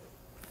spirit.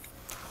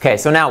 Okay,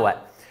 so now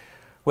what?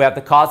 We have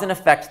the cause and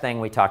effect thing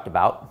we talked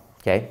about.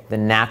 Okay, the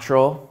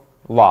natural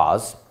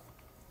laws.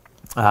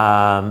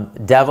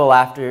 Devil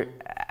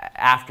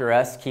after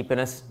us, keeping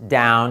us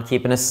down,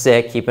 keeping us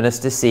sick, keeping us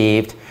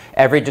deceived.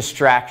 Every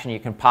distraction you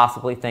can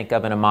possibly think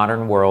of in a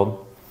modern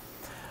world.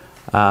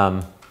 We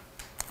have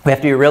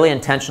to be really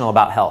intentional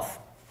about health.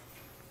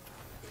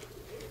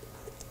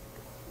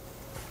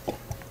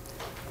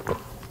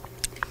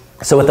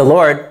 So what the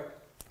Lord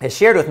has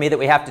shared with me that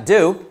we have to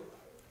do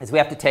is we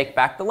have to take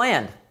back the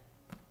land.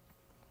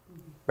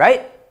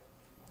 Right?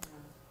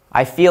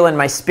 I feel in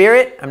my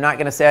spirit, I'm not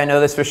going to say I know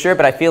this for sure,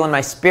 but I feel in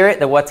my spirit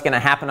that what's going to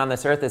happen on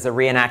this earth is a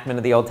reenactment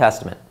of the Old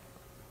Testament.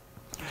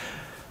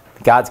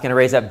 God's going to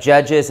raise up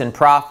judges and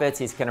prophets.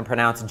 He's going to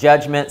pronounce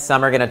judgment.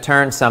 Some are going to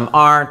turn, some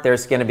aren't.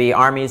 There's going to be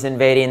armies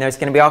invading. There's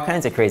going to be all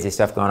kinds of crazy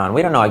stuff going on.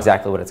 We don't know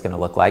exactly what it's going to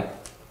look like.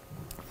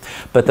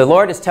 But the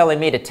Lord is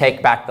telling me to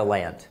take back the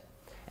land.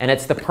 And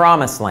it's the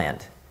promised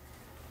land.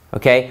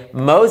 Okay?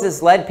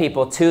 Moses led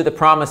people to the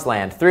promised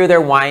land through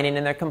their whining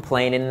and their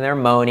complaining and their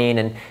moaning.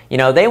 And, you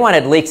know, they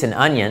wanted leeks and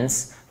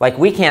onions. Like,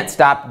 we can't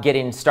stop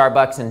getting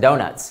Starbucks and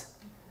donuts.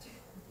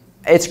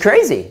 It's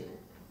crazy.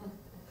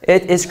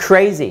 It is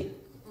crazy.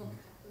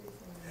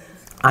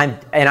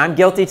 I'm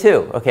guilty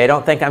too. Okay?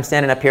 Don't think I'm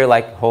standing up here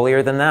like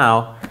holier than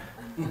thou.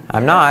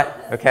 I'm not.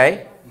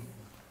 Okay?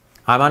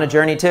 I'm on a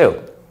journey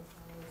too.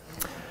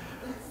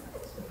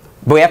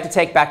 But we have to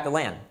take back the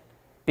land.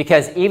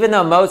 Because even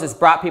though Moses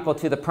brought people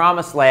to the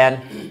promised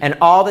land and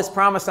all this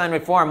promised land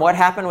would form, what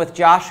happened with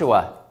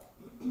Joshua?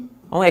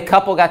 Only a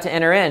couple got to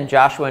enter in,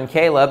 Joshua and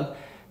Caleb.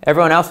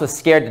 Everyone else was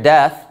scared to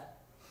death.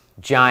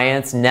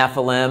 Giants,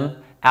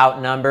 Nephilim,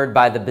 outnumbered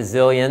by the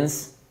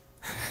bazillions.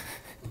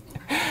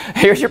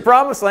 Here's your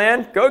promised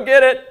land. Go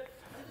get it.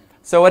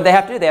 So what did they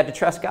have to do? They had to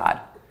trust God.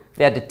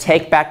 They had to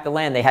take back the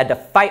land. They had to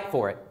fight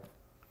for it.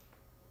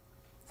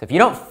 So if you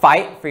don't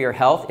fight for your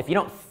health, if you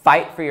don't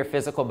fight for your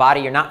physical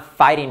body, you're not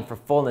fighting for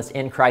fullness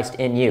in Christ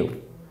in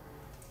you.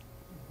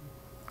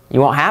 You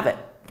won't have it.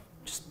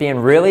 Just being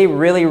really,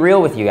 really real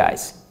with you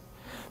guys.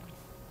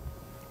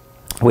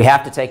 We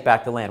have to take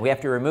back the land. We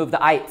have to remove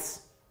the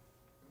ites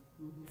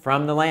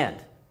from the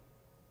land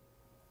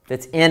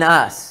that's in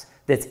us,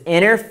 that's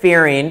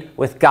interfering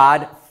with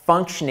God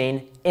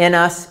functioning in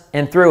us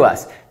and through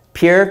us.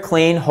 Pure,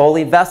 clean,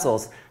 holy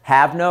vessels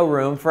have no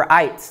room for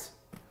ites.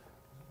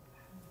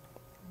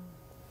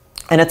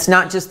 And it's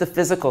not just the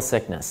physical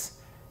sickness.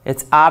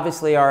 It's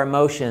obviously our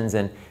emotions,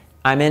 and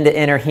I'm into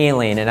inner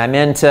healing, and I'm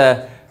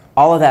into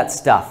all of that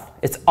stuff.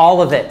 It's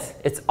all of it.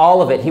 It's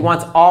all of it. He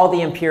wants all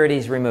the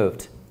impurities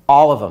removed.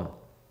 All of them.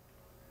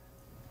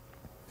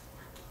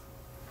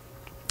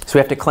 So we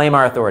have to claim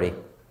our authority.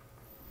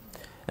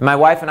 And my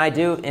wife and I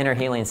do inner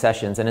healing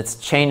sessions, and it's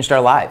changed our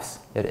lives.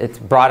 It's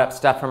brought up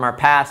stuff from our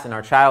past and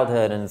our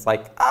childhood, and it's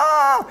like,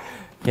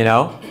 you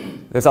know,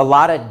 there's a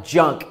lot of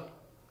junk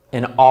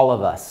in all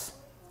of us.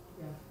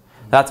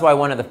 That's why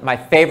one of my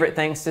favorite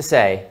things to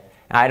say,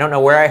 and I don't know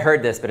where I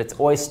heard this, but it's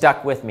always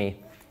stuck with me,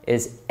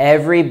 is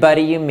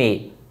everybody you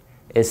meet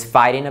is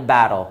fighting a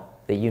battle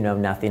that you know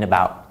nothing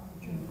about.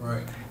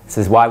 Right. This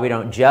is why we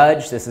don't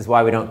judge. This is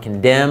why we don't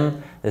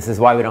condemn. This is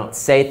why we don't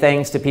say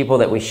things to people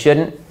that we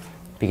shouldn't,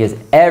 because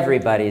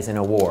everybody's in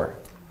a war.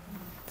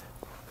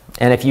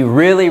 And if you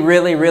really,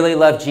 really, really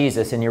love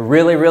Jesus and you're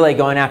really, really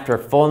going after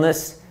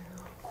fullness,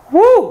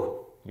 whoo,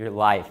 your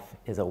life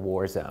is a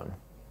war zone.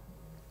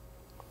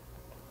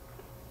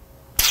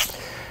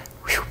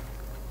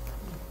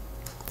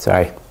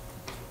 Sorry.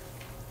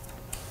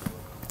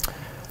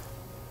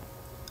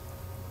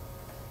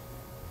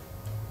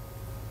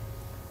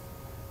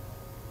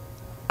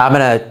 I'm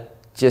going to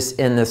just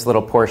end this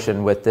little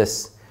portion with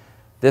this.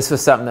 This was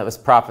something that was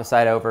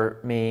prophesied over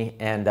me,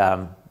 and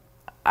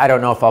I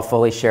don't know if I'll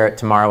fully share it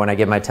tomorrow when I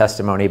give my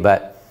testimony,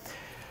 but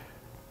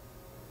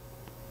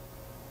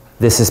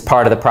this is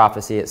part of the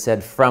prophecy. It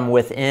said, from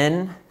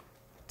within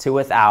to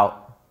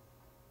without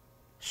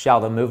shall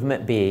the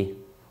movement be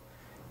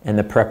in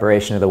the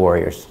preparation of the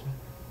warriors.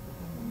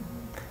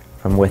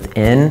 From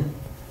within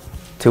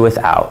to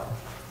without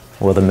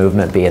will the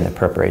movement be in the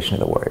preparation of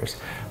the warriors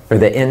for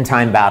the end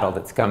time battle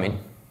that's coming.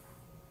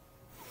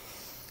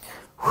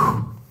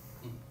 Whew.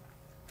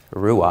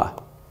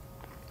 Ruah.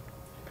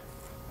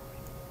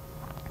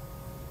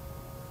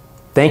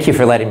 Thank you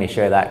for letting me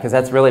share that, because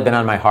that's really been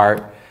on my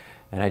heart,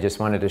 and I just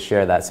wanted to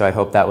share that. So I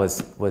hope that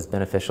was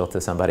beneficial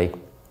to somebody.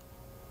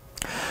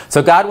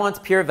 So God wants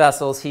pure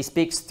vessels. He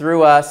speaks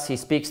through us. He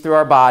speaks through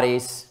our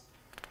bodies.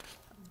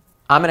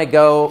 I'm going to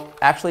go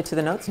actually to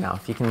the notes now,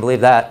 if you can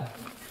believe that.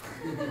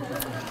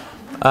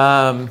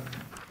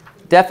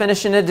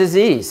 Definition of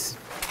disease.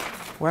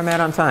 Where am I at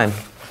on time?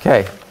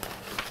 Okay.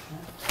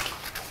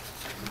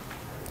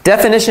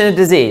 Definition of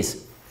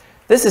disease.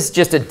 This is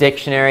just a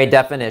dictionary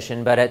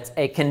definition, but it's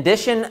a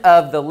condition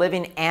of the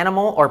living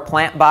animal or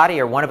plant body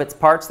or one of its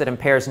parts that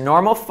impairs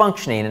normal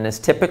functioning and is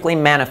typically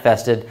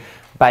manifested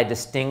by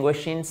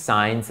distinguishing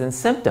signs and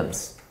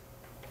symptoms.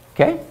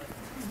 Okay?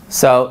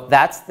 So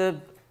that's the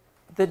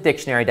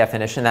dictionary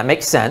definition. That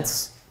makes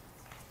sense.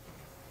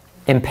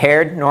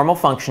 Impaired normal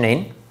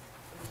functioning,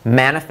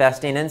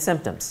 manifesting in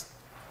symptoms.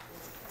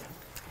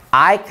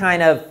 I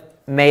kind of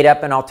made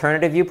up an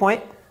alternative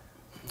viewpoint,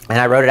 and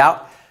I wrote it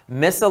out.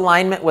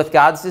 Misalignment with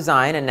God's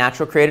design and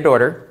natural created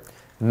order,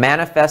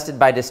 manifested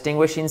by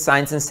distinguishing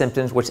signs and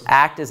symptoms which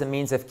act as a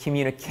means of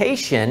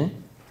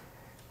communication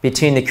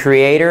between the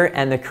creator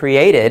and the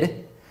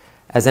created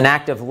as an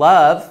act of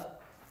love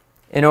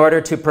in order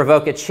to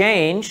provoke a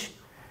change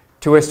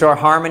to restore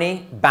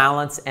harmony,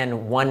 balance,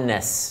 and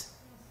oneness.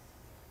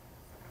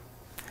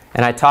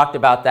 And I talked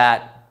about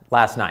that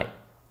last night.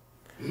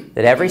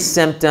 That every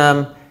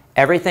symptom,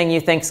 everything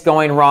you think's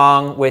going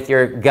wrong with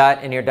your gut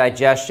and your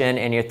digestion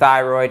and your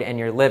thyroid and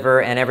your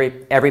liver and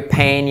every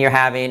pain you're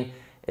having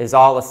is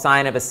all a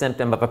sign of a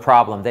symptom of a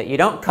problem. That you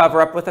don't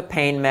cover up with a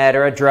pain med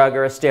or a drug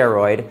or a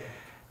steroid.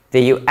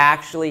 That you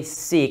actually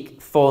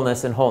seek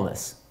fullness and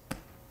wholeness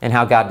and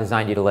how God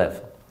designed you to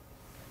live.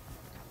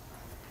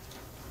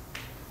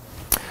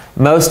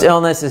 Most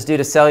illness is due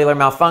to cellular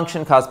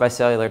malfunction caused by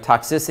cellular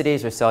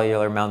toxicities or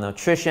cellular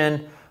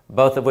malnutrition,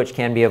 both of which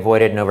can be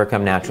avoided and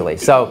overcome naturally.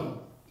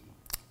 So,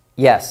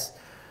 yes,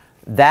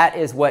 that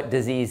is what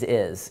disease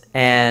is.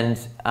 And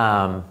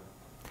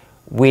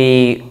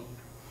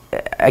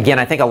again,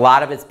 I think a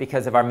lot of it's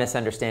because of our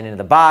misunderstanding of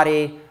the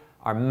body,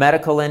 our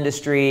medical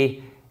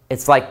industry.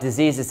 It's like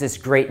disease is this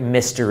great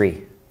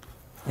mystery.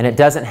 And it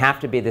doesn't have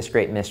to be this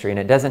great mystery, and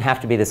it doesn't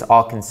have to be this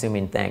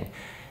all-consuming thing.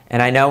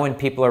 And I know when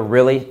people are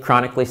really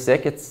chronically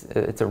sick, it's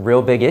a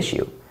real big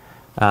issue.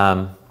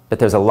 But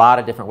there's a lot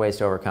of different ways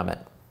to overcome it.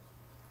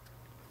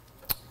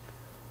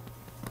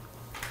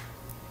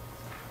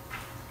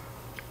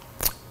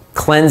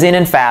 Cleansing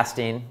and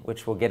fasting,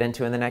 which we'll get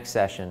into in the next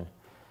session,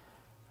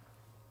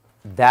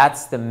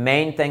 that's the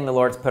main thing the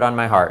Lord's put on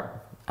my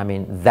heart. I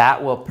mean,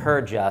 that will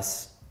purge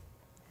us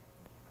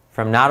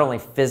from not only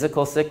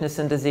physical sickness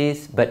and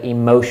disease, but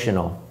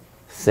emotional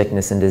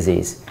sickness and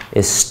disease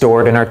is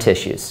stored in our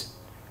tissues.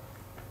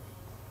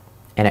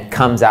 And it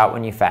comes out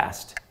when you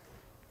fast.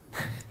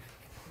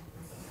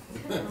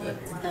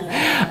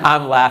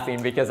 I'm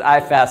laughing because I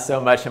fast so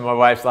much and my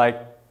wife's like,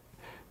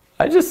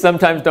 I just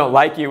sometimes don't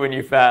like you when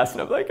you fast.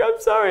 And I'm like, I'm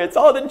sorry, it's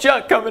all the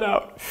junk coming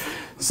out.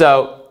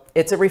 So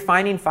it's a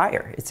refining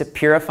fire. It's a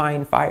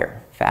purifying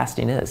fire.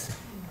 Fasting is.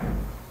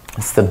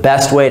 It's the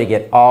best way to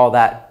get all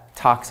that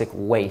toxic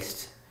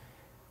waste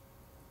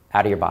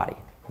out of your body.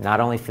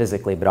 Not only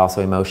physically, but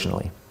also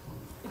emotionally.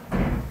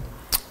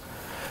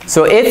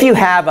 So if you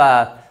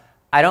have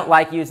I don't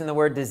like using the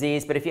word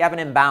disease, but if you have an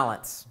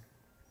imbalance,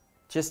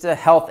 just a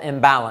health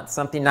imbalance,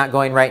 something not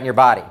going right in your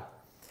body,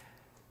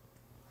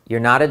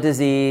 you're not a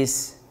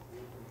disease,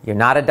 you're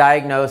not a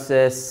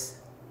diagnosis,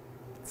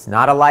 it's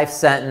not a life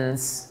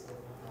sentence.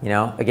 You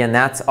know, again,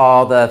 that's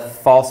all the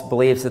false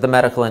beliefs of the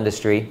medical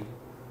industry.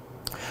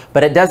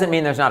 But it doesn't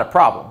mean there's not a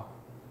problem.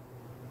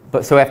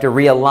 So we have to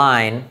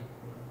realign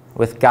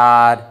with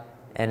God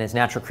and His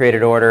natural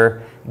created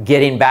order,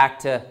 getting back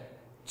to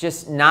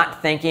just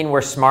not thinking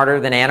we're smarter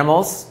than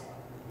animals,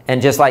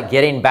 and just like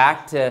getting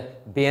back to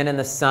being in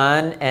the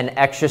sun and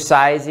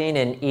exercising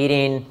and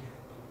eating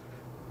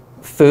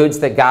foods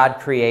that God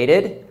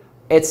created.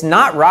 It's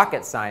not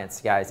rocket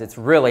science, guys. It's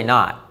really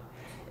not.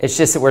 It's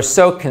just that we're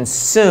so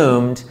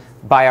consumed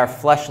by our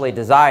fleshly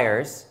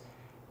desires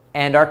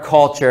and our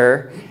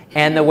culture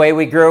and the way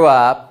we grew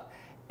up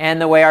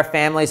and the way our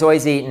family's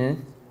always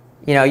eaten.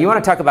 You know, you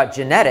want to talk about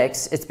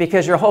genetics, it's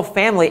because your whole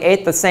family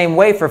ate the same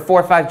way for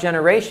 4 or 5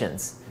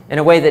 generations in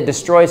a way that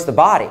destroys the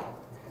body.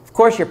 Of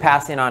course you're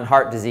passing on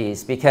heart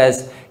disease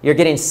because you're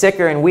getting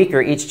sicker and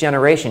weaker each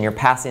generation. You're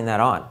passing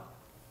that on.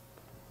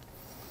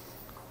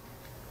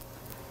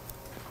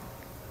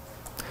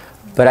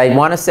 But I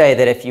want to say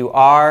that if you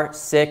are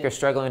sick or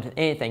struggling with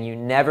anything, you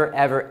never,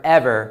 ever,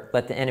 ever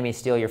let the enemy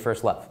steal your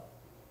first love.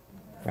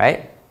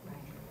 right?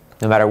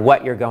 No matter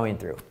what you're going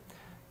through.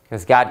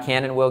 Because God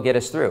can and will get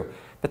us through.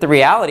 But the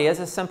reality is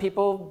some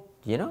people,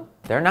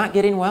 they're not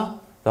getting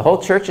well. The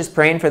whole church is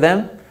praying for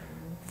them.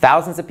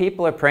 Thousands of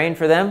people are praying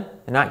for them.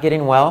 They're not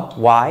getting well.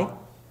 Why?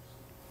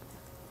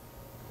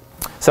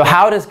 So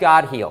how does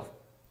God heal?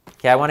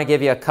 Okay, I want to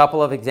give you a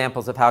couple of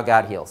examples of how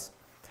God heals.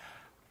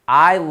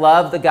 I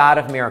love the God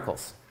of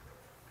miracles.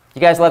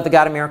 You guys love the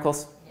God of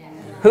miracles? Yeah.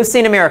 Who's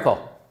seen a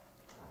miracle?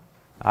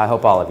 I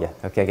hope all of you.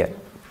 Okay, good.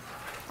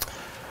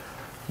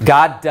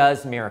 God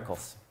does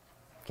miracles.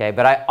 Okay,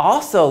 but I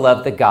also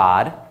love the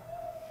God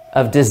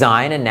of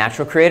design and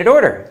natural created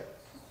order.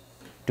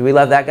 Do we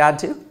love that God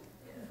too?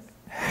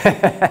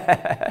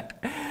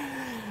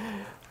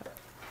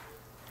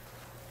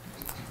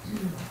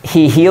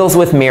 He heals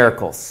with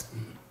miracles.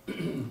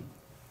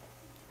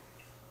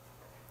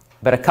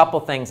 But a couple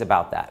things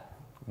about that.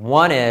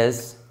 One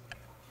is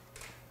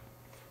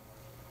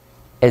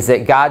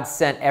that God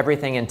sent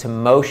everything into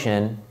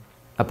motion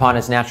upon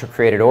his natural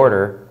created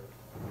order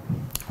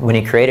when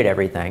he created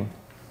everything.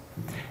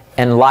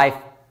 And life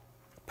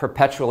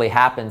perpetually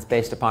happens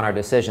based upon our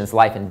decisions,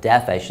 life and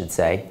death, I should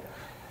say.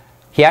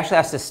 He actually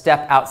has to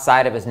step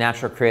outside of his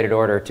natural created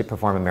order to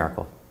perform a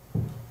miracle.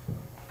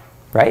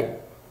 Right?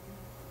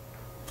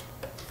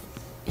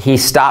 He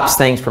stops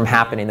things from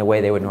happening the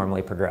way they would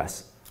normally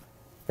progress.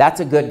 That's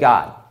a good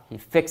God. He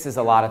fixes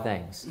a lot of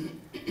things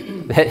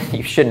that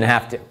you shouldn't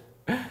have to.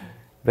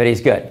 But he's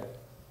good.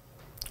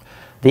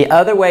 The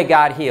other way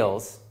God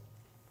heals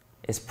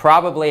is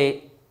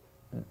probably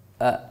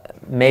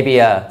maybe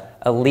a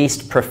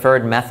least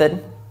preferred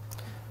method.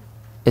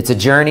 It's a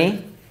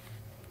journey.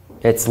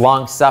 It's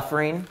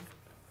long-suffering.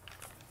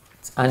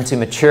 It's unto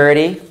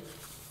maturity.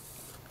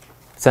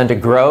 It's unto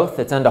growth.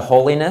 It's unto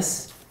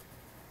holiness.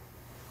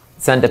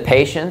 It's unto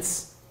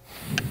patience.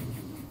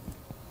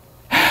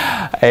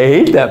 I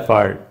hate that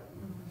part.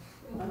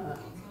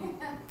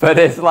 But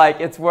it's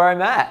like, it's where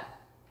I'm at.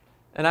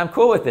 And I'm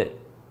cool with it.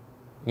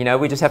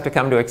 We just have to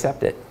come to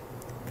accept it.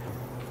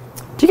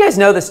 Do you guys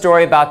know the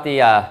story about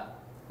the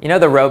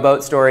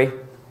rowboat story?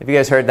 Have you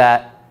guys heard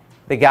that?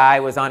 The guy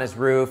was on his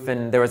roof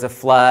and there was a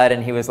flood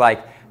and he was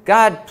like,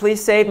 God,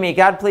 please save me.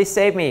 God, please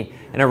save me.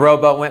 And a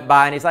rowboat went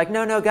by and he's like,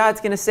 no, no, God's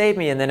going to save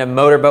me. And then a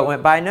motorboat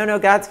went by. No, no,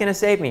 God's going to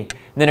save me.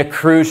 And then a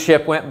cruise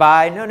ship went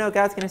by. No, no,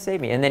 God's going to save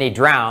me. And then he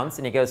drowns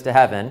and he goes to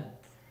heaven.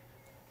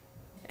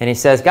 And he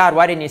says, God,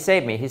 why didn't you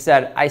save me? He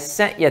said, I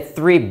sent you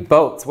 3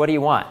 boats. What do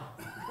you want?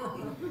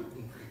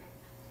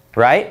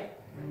 Right?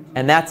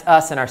 And that's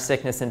us in our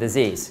sickness and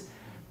disease.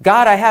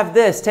 God, I have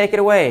this. Take it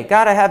away.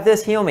 God, I have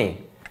this. Heal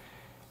me.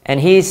 And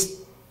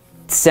he's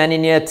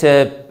sending you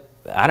to,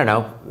 I don't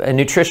know, a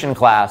nutrition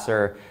class,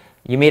 or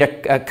you meet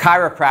a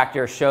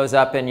chiropractor shows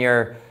up in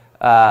your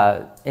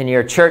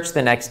church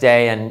the next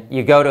day and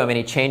you go to him and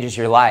he changes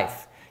your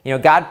life.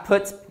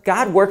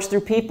 God works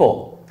through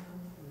people.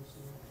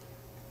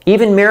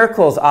 Even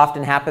miracles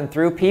often happen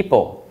through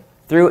people,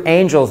 through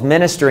angels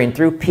ministering,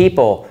 through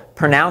people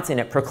pronouncing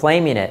it,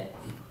 proclaiming it.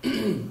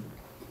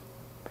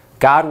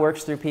 God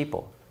works through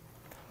people.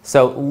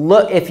 So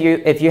look, if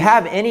you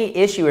have any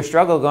issue or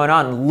struggle going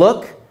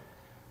on,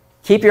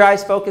 keep your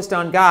eyes focused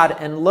on God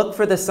and look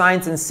for the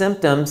signs and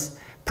symptoms.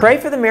 Pray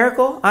for the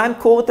miracle. I'm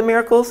cool with the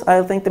miracles.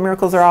 I think the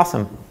miracles are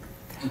awesome.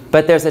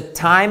 But there's a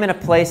time and a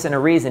place and a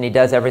reason he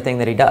does everything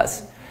that he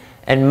does.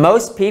 And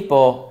most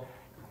people,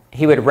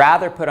 he would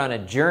rather put on a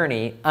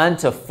journey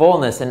unto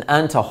fullness and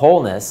unto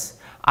wholeness.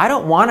 I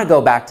don't want to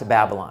go back to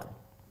Babylon.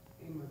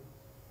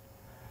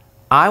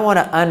 I want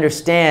to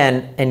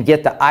understand and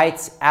get the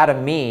ites out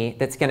of me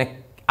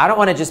I don't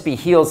want to just be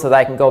healed so that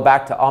I can go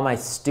back to all my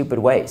stupid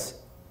ways.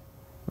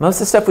 Most of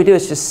the stuff we do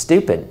is just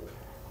stupid.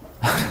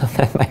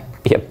 That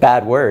might be a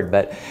bad word,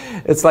 but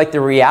it's like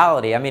the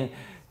reality. I mean,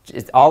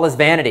 all is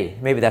vanity.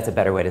 Maybe that's a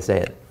better way to say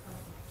it.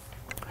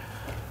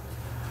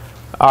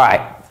 All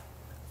right.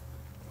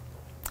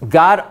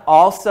 God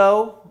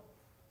also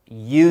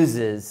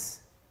uses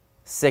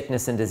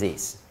sickness and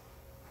disease.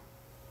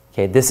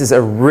 Okay, this is a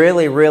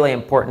really, really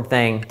important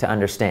thing to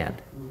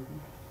understand.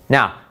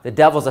 Now, the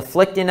devil's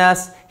afflicting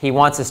us. He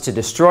wants us to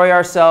destroy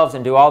ourselves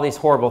and do all these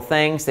horrible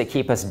things that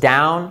keep us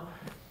down.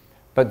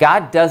 But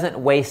God doesn't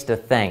waste a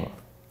thing.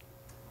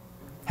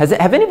 Have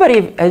any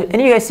of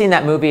you guys seen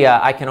that movie,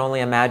 I Can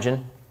Only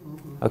Imagine?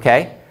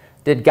 Okay.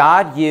 Did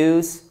God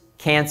use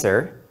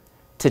cancer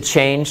to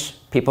change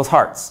people's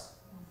hearts?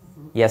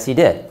 Yes, he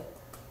did.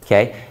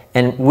 Okay.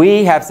 And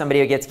we have somebody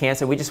who gets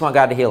cancer. We just want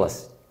God to heal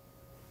us.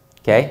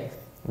 Okay.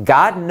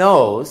 God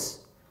knows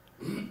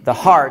the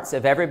hearts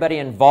of everybody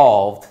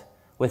involved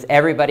with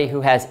everybody who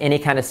has any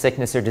kind of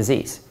sickness or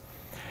disease.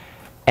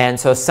 And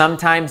so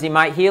sometimes he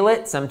might heal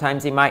it,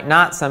 sometimes he might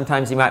not,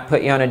 sometimes he might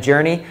put you on a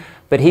journey,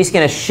 but he's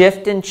going to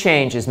shift and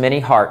change as many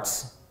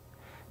hearts.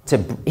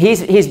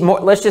 He's more,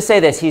 let's just say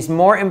this, he's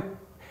more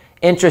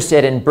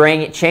interested in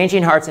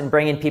changing hearts and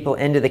bringing people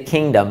into the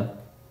kingdom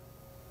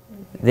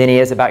than he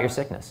is about your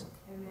sickness.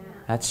 Amen.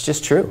 That's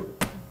just true.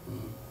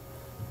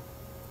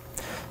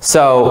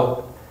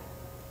 So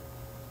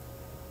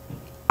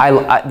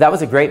that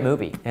was a great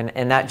movie,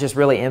 and that just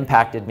really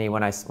impacted me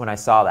when I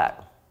saw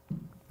that.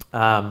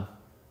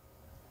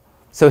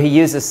 So he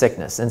uses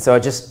sickness, and so I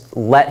just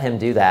let him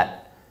do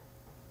that.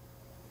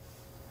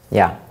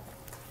 Yeah.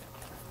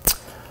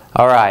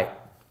 All right.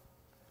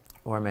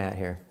 Where am I at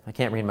here? I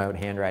can't read my own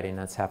handwriting.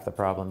 That's half the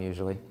problem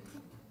usually.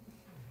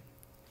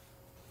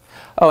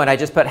 Oh, and I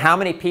just put how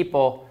many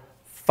people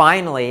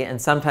finally,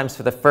 and sometimes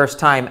for the first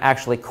time,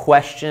 actually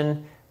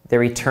question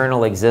their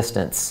eternal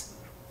existence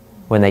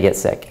when they get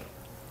sick.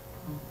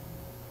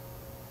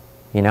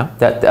 You know,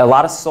 that a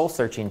lot of soul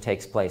searching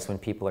takes place when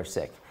people are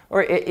sick.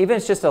 Or even if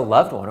it's just a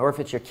loved one, or if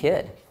it's your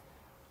kid.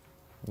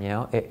 You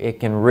know, it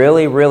can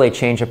really, really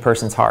change a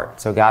person's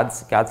heart. So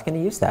God's going to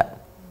use that.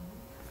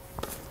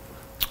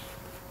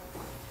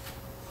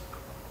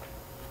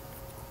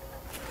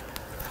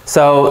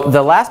 So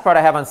the last part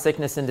I have on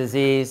sickness and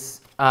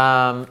disease,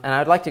 and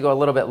I'd like to go a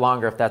little bit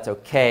longer if that's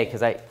okay,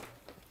 because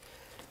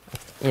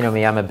you know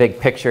me, I'm a big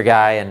picture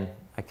guy, and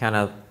I kind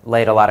of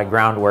laid a lot of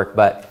groundwork,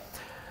 but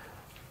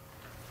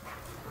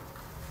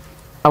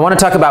I want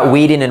to talk about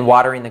weeding and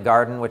watering the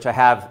garden, which I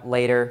have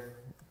later.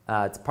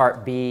 It's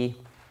part B.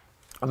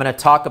 I'm going to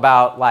talk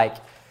about, like,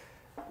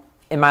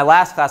 in my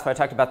last class where I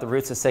talked about the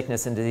roots of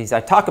sickness and disease,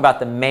 I talk about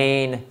the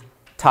main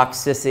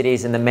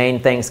toxicities and the main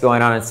things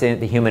going on in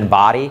the human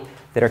body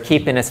that are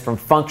keeping us from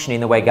functioning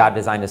the way God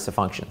designed us to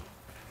function.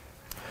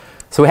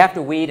 So we have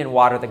to weed and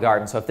water the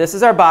garden. So if this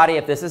is our body,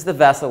 if this is the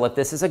vessel, if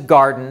this is a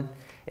garden,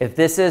 if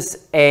this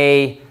is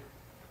a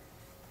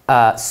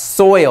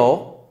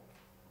soil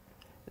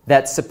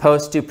that's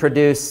supposed to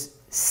produce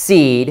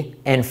seed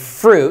and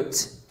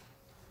fruit,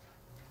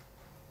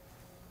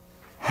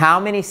 how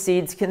many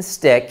seeds can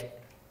stick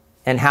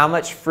and how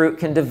much fruit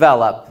can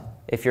develop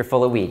if you're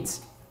full of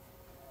weeds?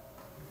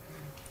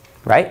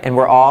 Right? And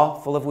we're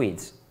all full of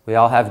weeds. We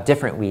all have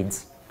different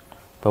weeds,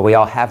 but we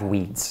all have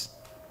weeds.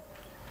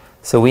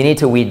 So we need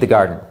to weed the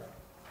garden.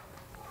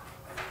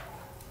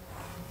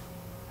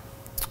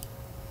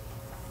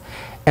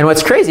 And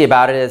what's crazy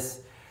about it is,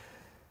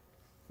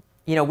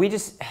 you know,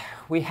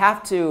 we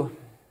have to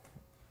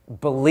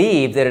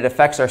believe that it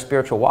affects our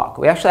spiritual walk.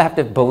 We actually have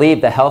to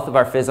believe the health of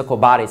our physical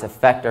bodies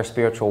affect our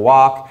spiritual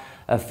walk,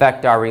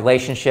 affect our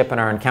relationship and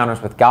our encounters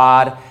with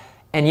God.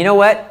 And you know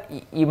what?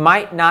 You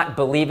might not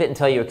believe it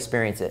until you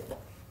experience it.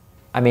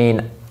 I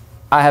mean,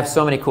 I have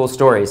so many cool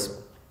stories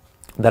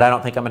that I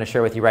don't think I'm going to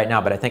share with you right now,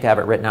 but I think I have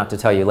it written out to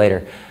tell you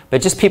later.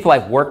 But just people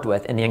I've worked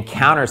with and the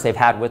encounters they've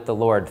had with the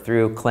Lord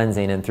through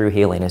cleansing and through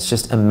healing. It's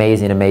just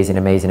amazing, amazing,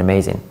 amazing,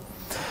 amazing.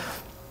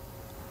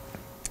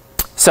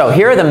 So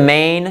here are the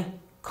main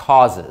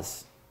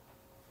causes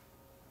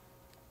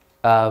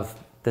of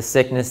the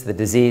sickness, the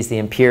disease, the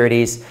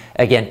impurities.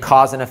 Again,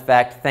 cause and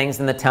effect, things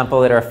in the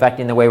temple that are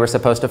affecting the way we're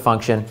supposed to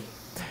function.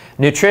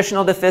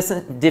 Nutritional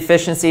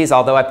deficiencies,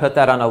 although I put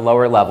that on a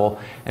lower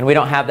level, and we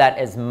don't have that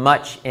as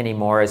much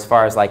anymore as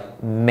far as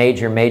like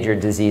major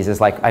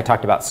diseases, like I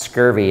talked about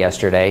scurvy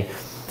yesterday,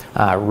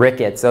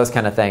 rickets, those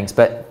kind of things.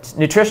 But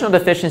nutritional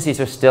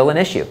deficiencies are still an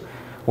issue.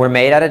 We're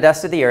made out of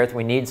dust of the earth.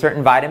 We need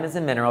certain vitamins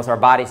and minerals. Our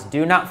bodies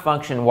do not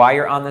function while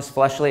you're on this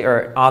fleshly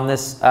or on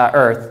this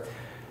earth.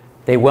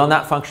 They will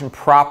not function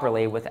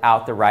properly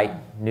without the right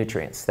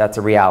nutrients. That's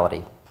a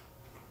reality.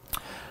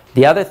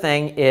 The other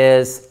thing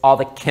is all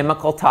the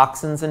chemical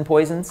toxins and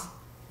poisons.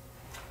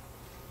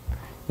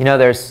 You know,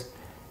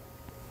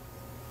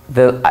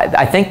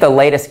 I think the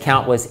latest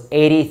count was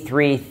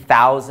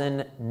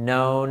 83,000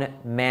 known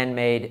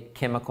man-made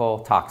chemical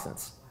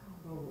toxins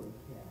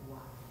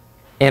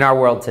in our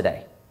world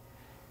today.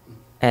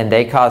 And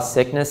they cause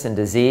sickness and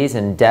disease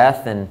and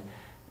death and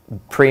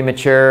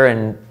premature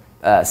and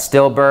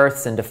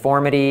stillbirths and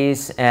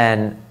deformities,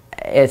 and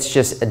it's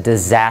just a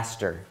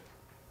disaster.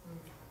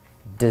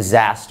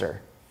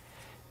 Disaster.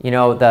 You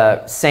know,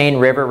 the Seine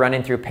River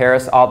running through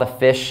Paris, all the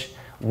fish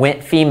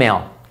went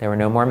female. There were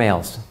no more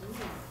males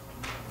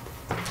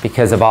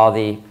because of all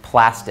the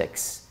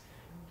plastics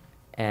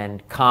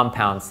and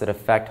compounds that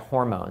affect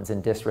hormones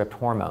and disrupt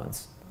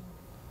hormones.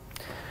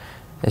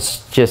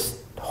 It's just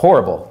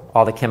horrible,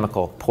 all the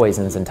chemical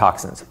poisons and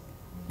toxins.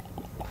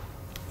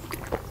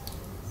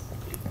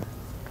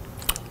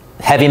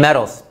 Heavy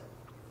metals.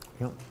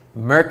 You know,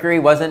 mercury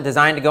wasn't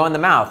designed to go in the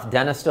mouth.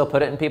 Dentists still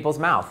put it in people's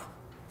mouth.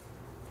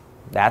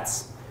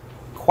 That's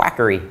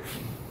quackery.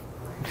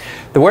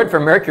 The word for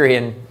mercury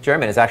in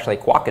German is actually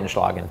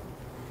Quackenschlagen.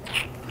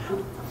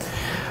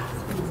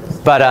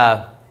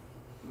 But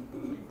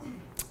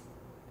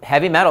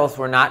heavy metals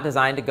were not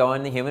designed to go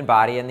in the human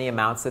body in the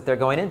amounts that they're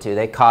going into.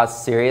 They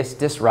cause serious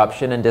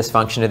disruption and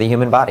dysfunction of the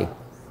human body.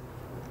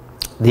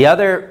 The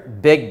other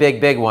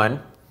big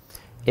one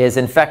is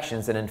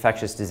infections and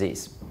infectious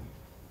disease.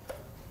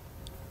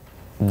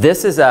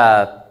 This is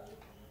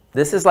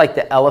like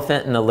the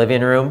elephant in the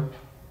living room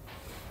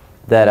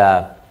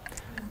that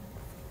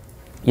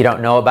you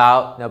don't know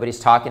about,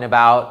 nobody's talking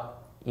about.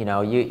 You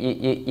know,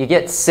 you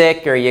get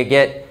sick, or you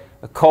get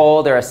a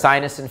cold or a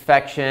sinus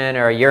infection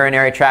or a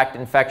urinary tract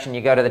infection,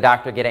 you go to the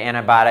doctor, get an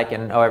antibiotic,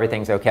 and oh,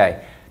 everything's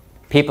okay.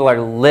 People are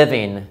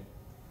living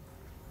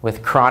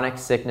with chronic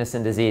sickness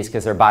and disease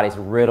because their body's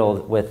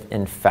riddled with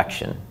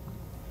infection.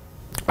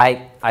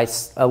 I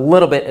a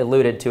little bit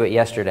alluded to it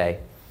yesterday.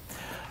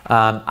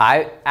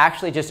 I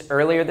actually just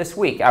earlier this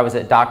week, I was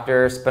at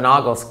Dr.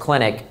 Spinagel's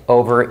clinic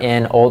over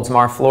in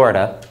Oldsmar,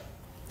 Florida,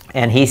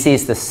 and he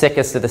sees the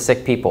sickest of the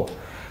sick people.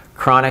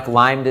 Chronic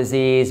Lyme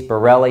disease,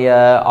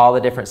 Borrelia, all the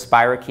different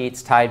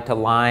spirochetes tied to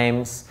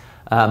Lyme's,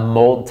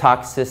 mold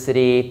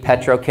toxicity,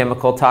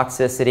 petrochemical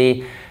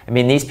toxicity. I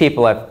mean, these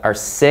people are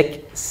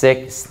sick.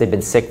 They've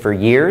been sick for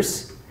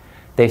years.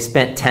 They've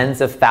spent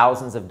tens of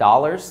thousands of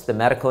dollars. The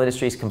medical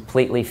industry's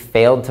completely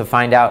failed to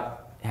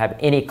have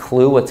any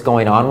clue what's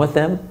going on with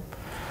them.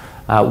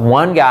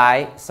 One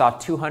guy saw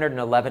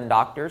 211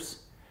 doctors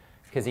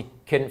because he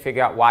couldn't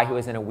figure out why he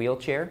was in a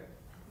wheelchair.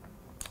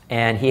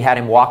 And he had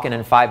him walking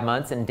in 5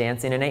 months and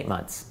dancing in 8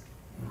 months.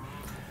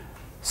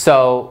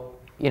 So,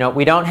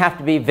 we don't have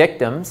to be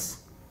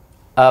victims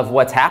of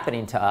what's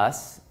happening to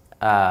us.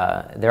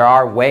 There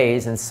are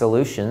ways and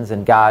solutions,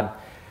 and God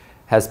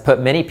has put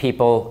many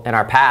people in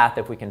our path,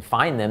 if we can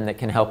find them, that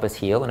can help us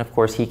heal. And of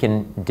course, he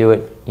can do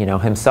it,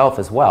 himself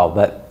as well.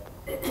 But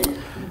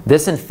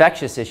this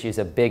infectious issue is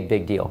a big,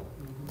 big deal.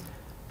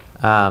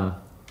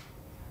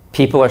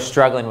 People are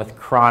struggling with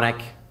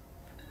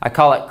I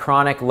call it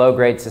chronic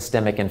low-grade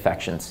systemic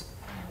infections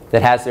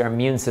that has their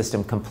immune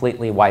system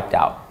completely wiped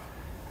out.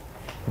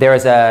 There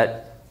was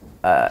a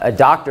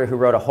doctor who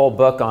wrote a whole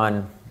book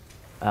on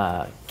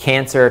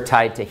cancer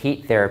tied to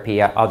heat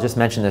therapy. I'll just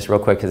mention this real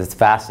quick because it's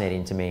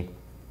fascinating to me.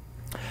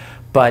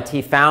 But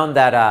he found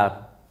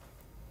that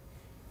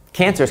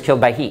cancer is killed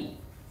by heat.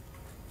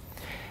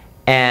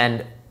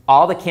 And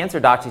all the cancer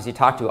doctors you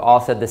talked to all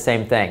said the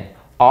same thing.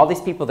 All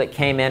these people that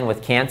came in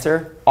with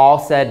cancer all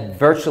said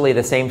virtually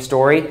the same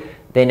story.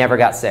 They never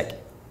got sick.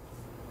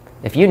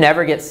 If you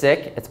never get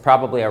sick, it's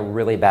probably a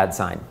really bad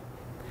sign.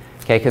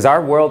 Okay, because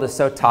our world is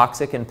so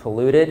toxic and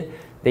polluted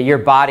that your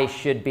body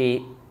should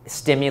be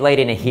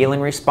stimulating a healing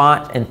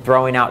response and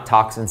throwing out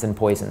toxins and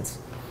poisons.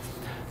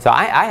 So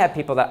I have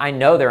people that I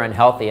know they're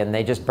unhealthy and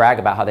they just brag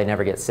about how they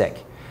never get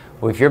sick.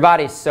 Well, if your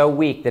body's so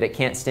weak that it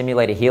can't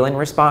stimulate a healing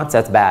response,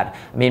 that's bad.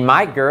 I mean,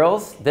 my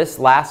girls this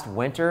last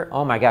winter,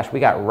 oh my gosh, we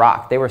got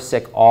rocked. They were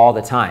sick all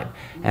the time.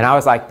 And I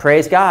was like,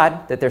 praise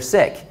God that they're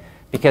sick,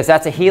 because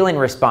that's a healing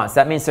response.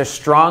 That means they're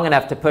strong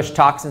enough to push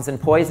toxins and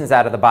poisons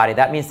out of the body.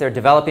 That means they're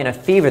developing a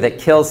fever that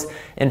kills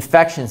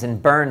infections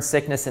and burns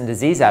sickness and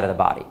disease out of the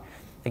body.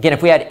 Again,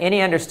 if we had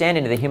any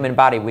understanding of the human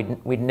body,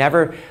 we'd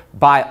never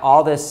buy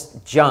all this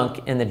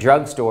junk in the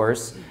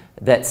drugstores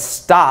that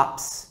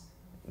stops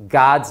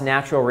God's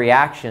natural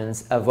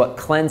reactions of what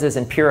cleanses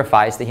and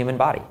purifies the human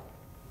body.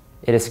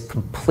 It is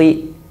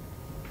complete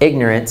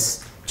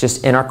ignorance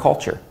just in our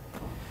culture,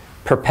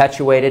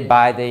 perpetuated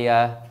by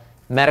the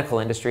medical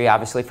industry,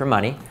 obviously for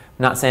money. I'm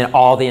not saying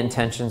all the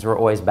intentions were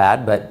always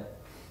bad, but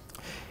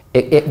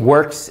it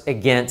works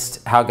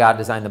against how God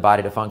designed the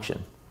body to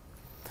function.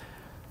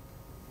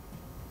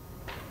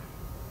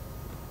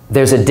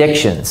 There's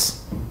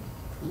addictions.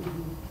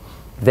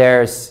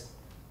 There's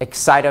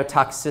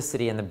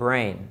excitotoxicity in the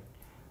brain,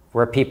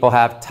 where people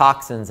have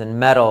toxins and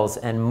metals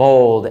and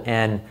mold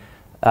and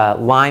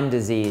Lyme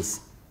disease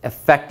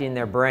affecting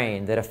their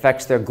brain, that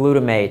affects their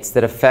glutamates,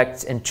 that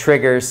affects and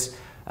triggers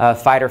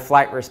fight or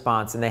flight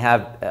response. And they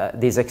have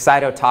these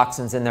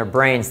excitotoxins in their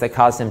brains that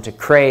cause them to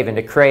crave and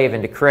to crave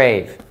and to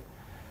crave.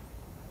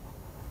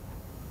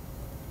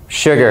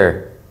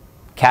 Sugar,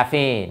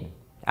 caffeine,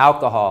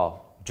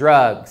 alcohol,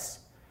 drugs.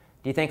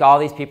 Do you think all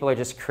these people are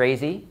just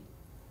crazy?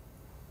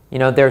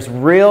 There's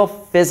real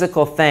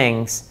physical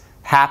things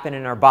happen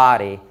in our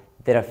body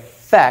that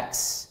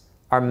affects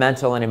our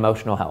mental and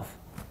emotional health.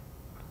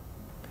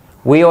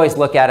 We always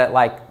look at it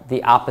like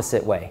the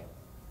opposite way.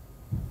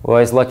 We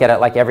always look at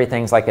it like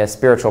everything's like a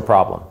spiritual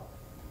problem.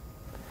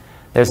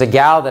 There's a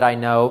gal that I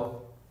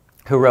know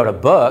who wrote a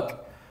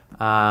book.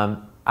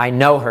 I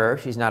know her.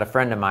 She's not a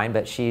friend of mine,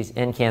 but she's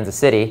in Kansas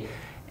City.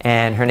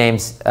 And her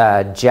name's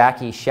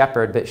Jackie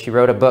Shepard, but she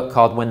wrote a book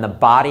called When the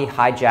Body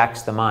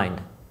Hijacks the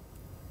Mind.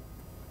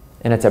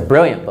 And it's a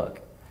brilliant book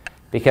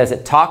because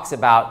it talks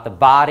about the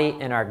body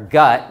and our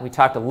gut. We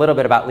talked a little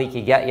bit about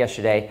leaky gut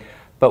yesterday,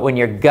 but when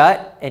your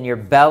gut and your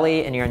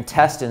belly and your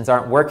intestines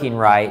aren't working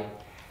right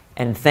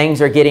and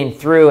things are getting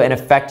through and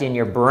affecting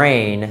your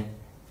brain,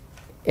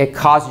 it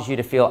causes you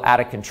to feel out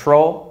of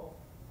control.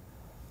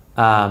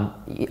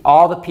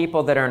 All the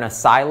people that are in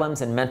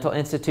asylums and mental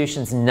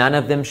institutions, none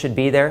of them should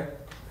be there.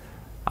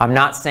 I'm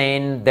not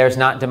saying there's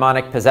not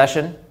demonic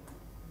possession,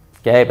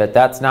 okay, but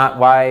that's not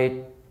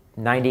why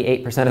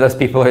 98% of those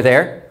people are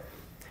there.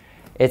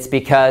 It's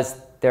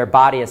because their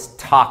body is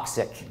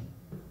toxic.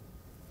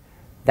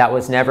 That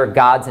was never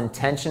God's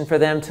intention for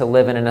them to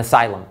live in an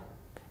asylum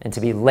and to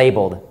be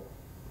labeled.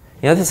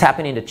 This is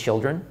happening to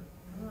children.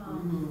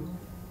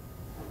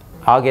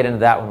 I'll get into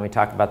that when we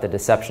talk about the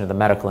deception of the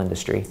medical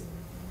industry.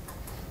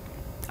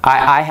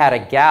 I had a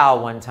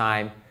gal one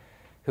time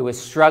who was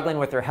struggling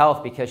with her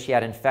health because she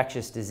had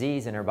infectious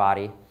disease in her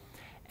body,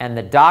 and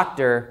the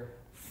doctor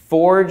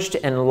forged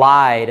and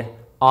lied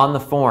on the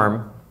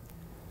form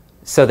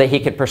so that he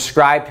could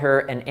prescribe her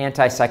an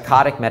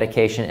antipsychotic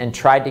medication and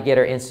tried to get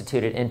her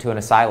instituted into an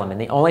asylum.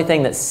 And the only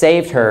thing that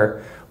saved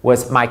her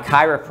was my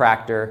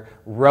chiropractor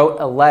wrote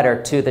a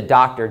letter to the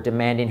doctor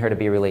demanding her to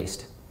be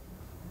released.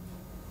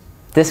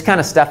 This kind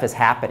of stuff is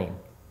happening.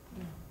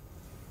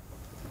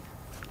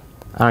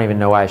 I don't even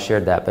know why I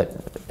shared that,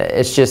 but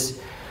it's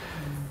just,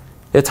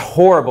 it's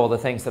horrible the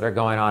things that are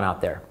going on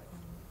out there.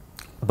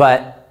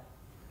 But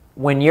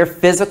when your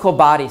physical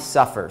body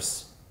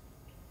suffers,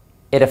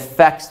 it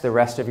affects the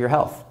rest of your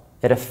health.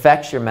 It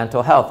affects your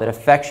mental health. It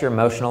affects your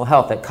emotional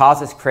health. It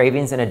causes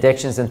cravings and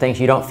addictions and things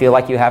you don't feel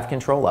like you have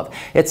control of.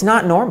 It's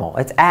not normal.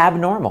 It's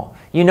abnormal.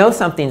 You know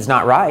something's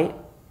not right,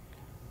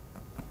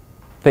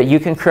 but you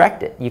can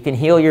correct it. You can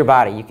heal your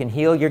body. You can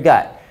heal your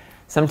gut.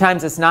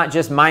 Sometimes it's not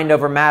just mind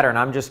over matter, and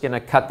I'm just going to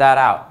cut that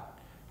out.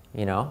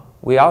 You know,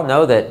 we all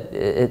know that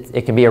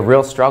it can be a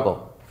real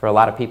struggle for a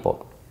lot of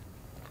people.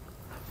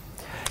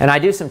 And I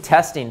do some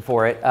testing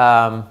for it.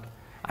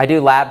 I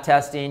do lab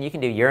testing. You can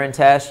do urine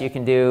tests. You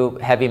can do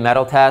heavy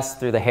metal tests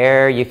through the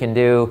hair. You can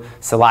do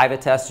saliva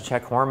tests to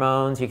check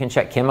hormones. You can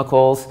check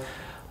chemicals.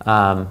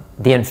 The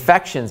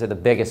infections are the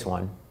biggest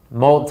one.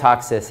 Mold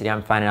toxicity,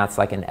 I'm finding out it's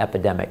like an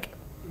epidemic.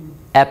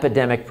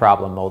 Epidemic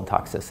problem, mold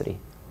toxicity,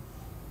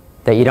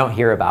 that you don't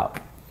hear about.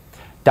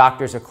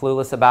 Doctors are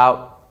clueless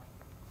about.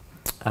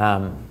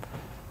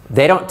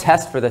 They don't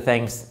test for the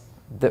things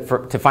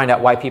to find out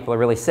why people are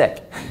really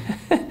sick.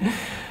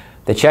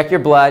 They check your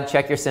blood,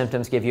 check your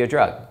symptoms, give you a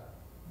drug.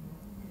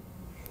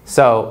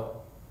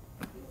 So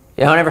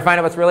you don't ever find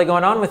out what's really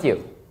going on with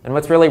you and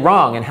what's really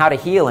wrong and how to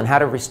heal and how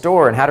to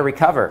restore and how to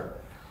recover.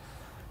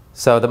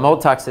 So the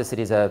mold toxicity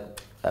is a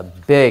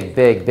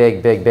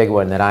big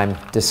one that I'm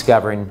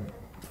discovering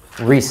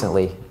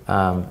recently.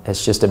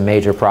 It's just a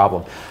major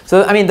problem.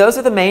 So, I mean, those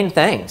are the main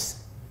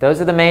things.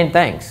 Those are the main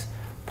things.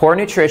 Poor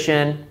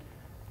nutrition,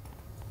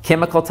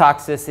 chemical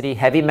toxicity,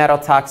 heavy metal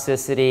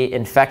toxicity,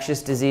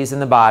 infectious disease in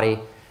the body.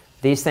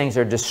 These things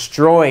are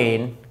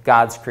destroying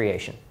God's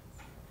creation.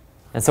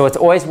 And so it's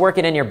always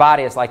working in your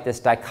body as like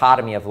this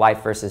dichotomy of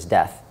life versus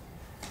death.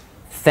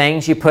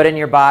 Things you put in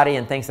your body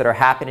and things that are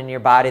happening in your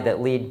body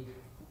that lead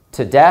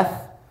to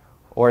death,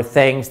 or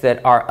things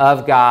that are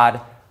of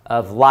God,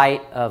 of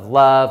light, of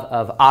love,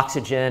 of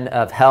oxygen,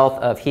 of health,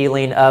 of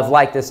healing, of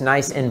like this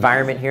nice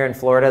environment here in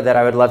Florida that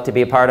I would love to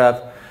be a part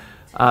of.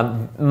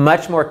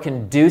 Much more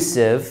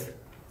conducive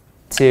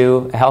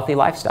to a healthy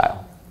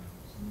lifestyle.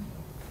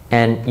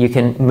 And you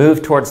can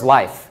move towards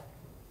life.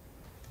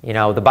 You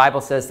know, the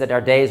Bible says that our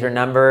days are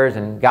numbered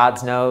and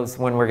God knows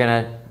when we're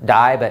going to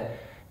die, but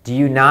do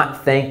you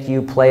not think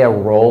you play a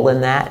role in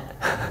that?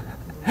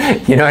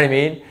 You know what I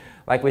mean?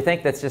 Like, we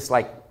think that's just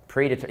like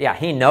predetermined. Yeah,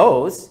 he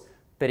knows,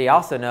 but he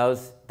also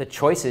knows the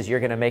choices you're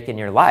going to make in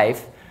your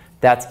life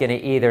that's going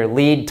to either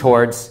lead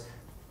towards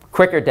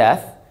quicker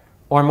death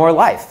or more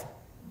life.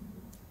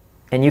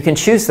 And you can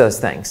choose those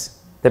things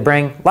that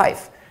bring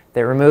life,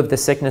 that remove the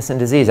sickness and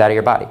disease out of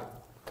your body.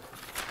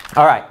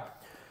 All right.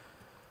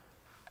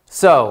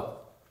 So,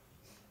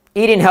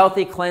 eating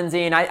healthy,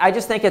 cleansing, I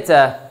just think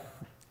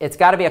it's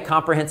got to be a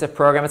comprehensive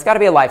program. It's got to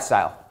be a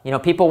lifestyle. You know,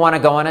 people want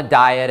to go on a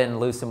diet and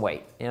lose some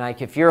weight. You know,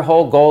 like if your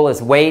whole goal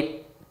is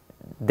weight,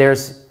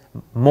 there's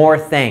more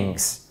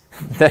things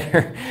that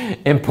are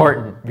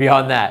important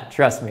beyond that.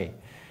 Trust me.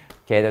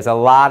 Okay, there's a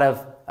lot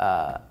of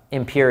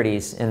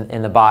impurities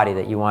in the body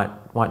that you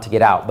want to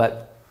get out.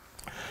 But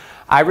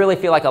I really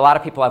feel like a lot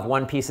of people have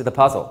one piece of the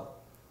puzzle.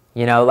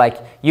 You know, like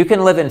you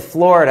can live in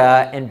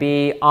Florida and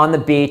be on the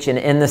beach and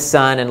in the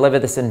sun and live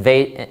this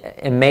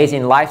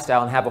amazing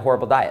lifestyle and have a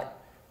horrible diet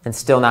and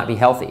still not be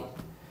healthy.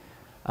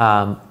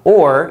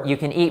 Or you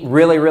can eat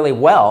really, really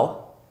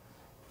well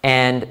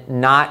and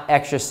not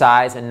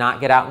exercise and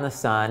not get out in the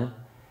sun.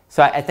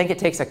 So I think it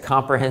takes a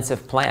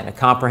comprehensive plan, a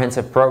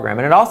comprehensive program.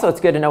 And it's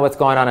good to know what's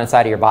going on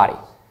inside of your body.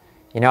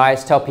 You know, I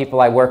always tell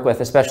people I work with,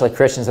 especially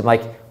Christians, I'm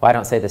like, well, I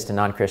don't say this to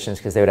non-Christians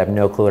because they would have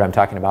no clue what I'm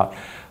talking about.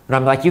 But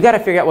I'm like, you got to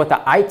figure out what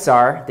the ites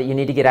are that you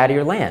need to get out of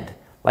your land.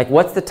 Like,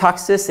 what's the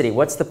toxicity?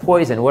 What's the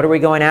poison? What are we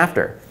going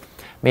after?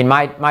 I mean,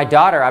 my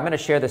daughter, I'm going to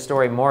share the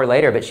story more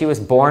later, but she was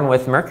born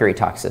with mercury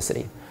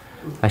toxicity.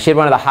 She had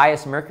one of the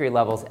highest mercury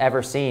levels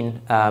ever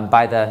seen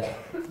by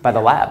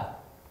the lab.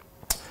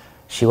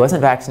 She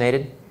wasn't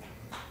vaccinated.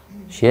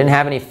 She didn't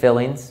have any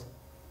fillings.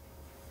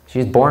 She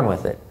was born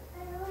with it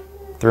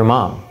through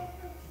mom.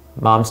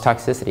 Mom's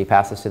toxicity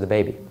passes to the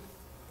baby.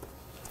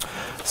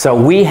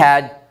 So we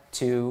had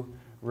to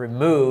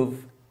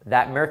remove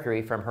that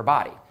mercury from her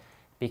body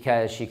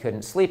because she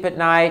couldn't sleep at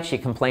night. She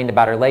complained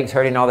about her legs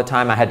hurting all the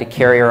time. I had to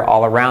carry her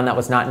all around. That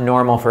was not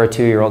normal for a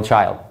 2-year-old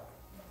child.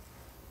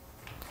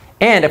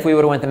 And if we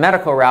would have went the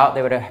medical route,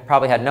 they would have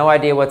probably had no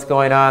idea what's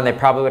going on. They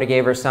probably would have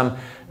gave her some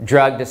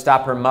drug to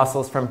stop her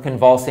muscles from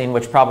convulsing,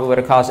 which probably would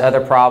have caused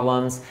other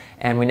problems,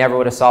 and we never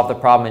would have solved the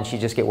problem, and she'd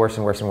just get worse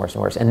and worse and worse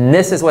and worse. And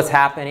this is what's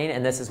happening,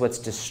 and this is what's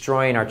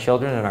destroying our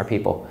children and our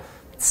people.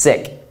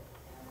 Sick.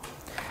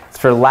 It's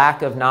for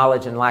lack of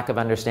knowledge and lack of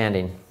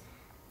understanding.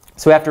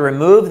 So we have to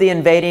remove the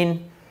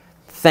invading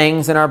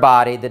things in our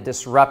body, the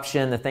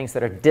disruption, the things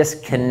that are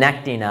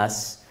disconnecting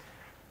us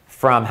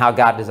from how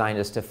God designed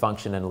us to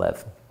function and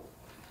live.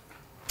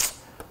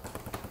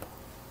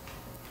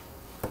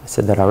 I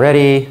said that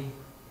already.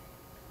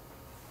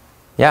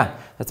 Yeah,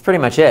 that's pretty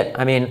much it.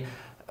 I mean,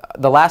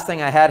 the last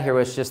thing I had here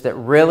was just that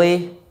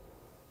really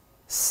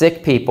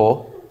sick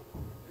people,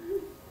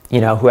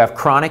 who have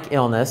chronic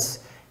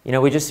illness,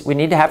 we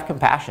need to have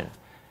compassion.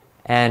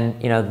 And,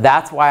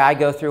 that's why I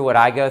go through what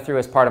I go through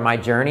as part of my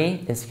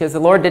journey. It's because the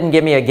Lord didn't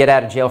give me a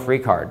get-out-of-jail-free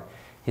card.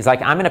 He's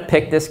like, I'm going to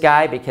pick this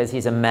guy because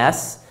he's a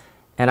mess,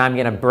 and I'm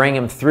going to bring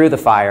him through the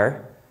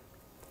fire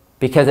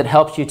because it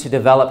helps you to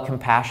develop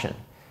compassion.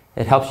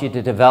 It helps you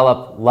to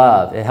develop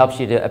love. It helps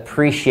you to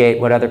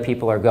appreciate what other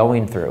people are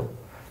going through.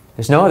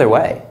 There's no other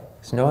way.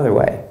 There's no other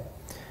way.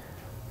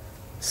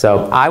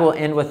 So I will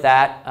end with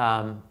that.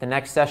 The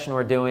next session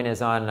we're doing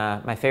is on,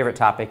 my favorite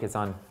topic is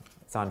on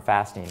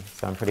fasting.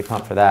 So I'm pretty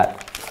pumped for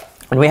that.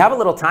 And we have a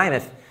little time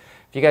if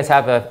you guys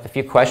have a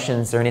few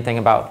questions or anything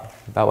about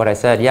what I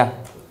said. Yeah?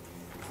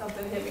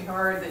 Something hit me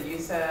hard that you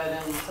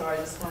said, and so I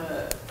just want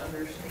to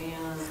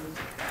understand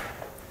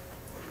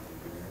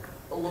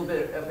a little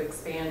bit of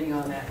expanding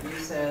on that. You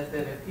said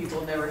that if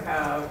people never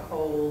have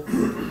cold,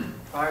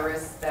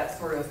 virus, that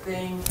sort of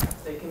thing,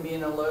 they can be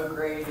in a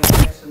low-grade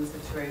infection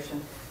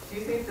situation. Do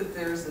you think that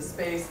there's a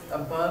space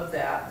above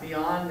that,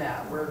 beyond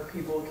that, where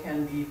people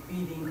can be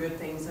feeding good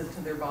things into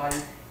their body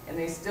and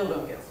they still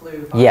don't get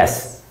flu virus?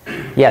 Yes.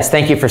 Yes,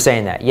 thank you for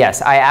saying that.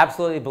 Yes, I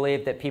absolutely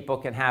believe that people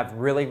can have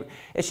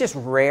it's just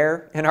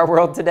rare in our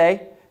world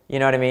today, you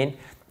know what I mean?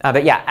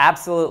 But yeah,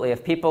 absolutely.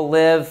 If people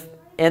live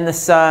in the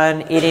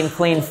sun, eating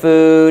clean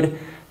food,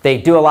 they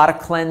do a lot of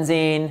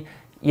cleansing,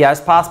 yeah,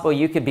 it's possible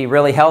you could be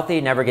really healthy,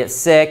 never get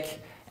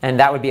sick, and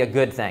that would be a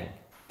good thing.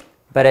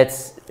 But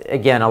it's,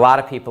 again, a lot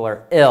of people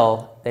are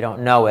ill, they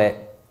don't know it,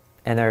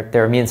 and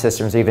their immune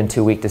systems are even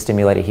too weak to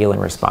stimulate a healing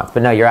response.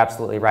 But no, you're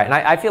absolutely right. And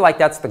I feel like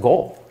that's the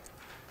goal.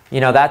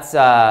 That's,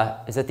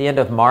 is at the end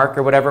of Mark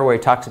or whatever, where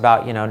he talks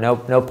about,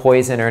 no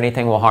poison or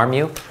anything will harm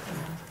you.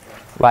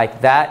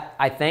 Like that,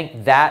 I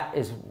think that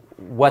is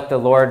what the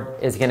Lord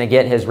is going to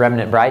get his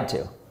remnant bride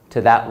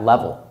to that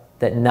level,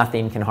 that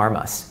nothing can harm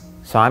us.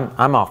 So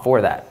I'm all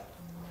for that.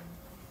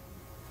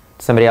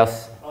 Somebody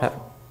else?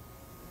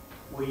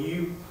 Will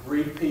you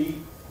repeat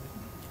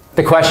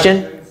the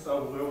question?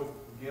 So we'll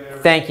get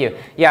everything. Thank you.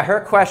 Yeah, her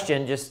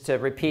question, just to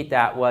repeat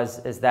that,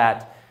 is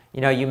that,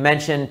 you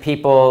mentioned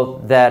people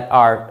that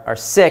are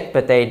sick,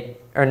 but they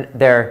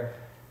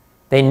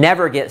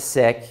never get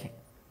sick,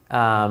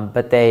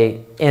 but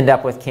they end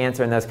up with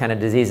cancer and those kind of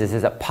diseases.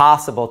 Is it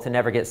possible to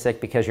never get sick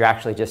because you're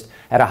actually just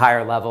at a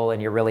higher level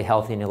and you're really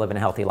healthy and you live in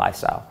a healthy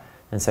lifestyle?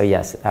 And so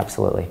yes,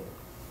 absolutely.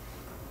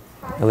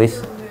 Elise?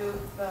 How do you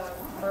remove the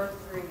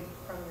mercury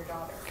from your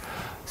daughter?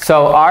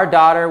 So our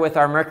daughter, with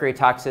our mercury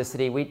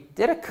toxicity, we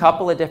did a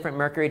couple of different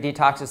mercury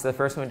detoxes. The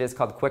first one we did is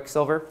called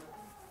Quicksilver.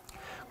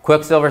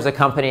 Quicksilver is a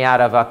company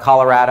out of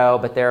Colorado,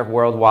 but they're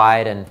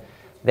worldwide, and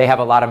they have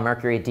a lot of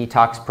mercury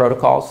detox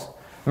protocols.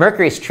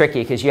 Mercury is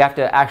tricky because you have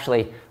to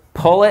actually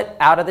pull it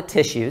out of the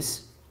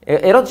tissues.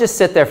 It'll just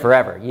sit there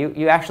forever.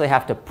 You actually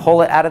have to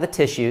pull it out of the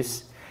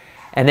tissues,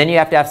 and then you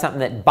have to have something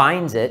that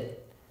binds it,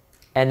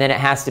 and then it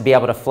has to be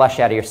able to flush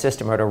out of your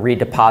system or to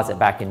redeposit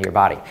back into your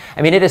body.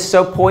 I mean, it is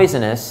so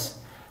poisonous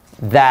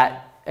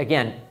that,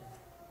 again,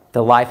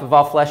 the life of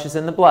all flesh is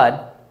in the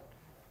blood.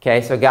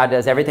 Okay, so God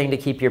does everything to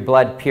keep your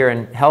blood pure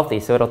and healthy.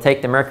 So it'll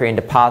take the mercury and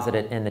deposit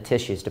it in the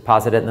tissues,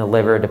 deposit it in the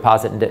liver,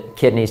 deposit it in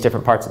kidneys,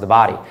 different parts of the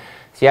body.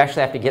 So you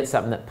actually have to get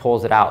something that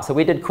pulls it out. So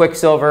we did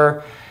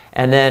Quicksilver,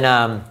 and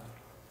then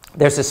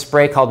there's a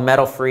spray called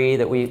Metal Free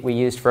that we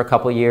used for a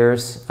couple of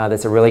years.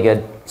 That's a really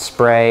good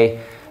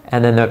spray.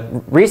 And then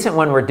the recent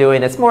one we're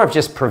doing, it's more of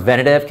just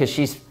preventative because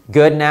she's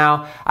good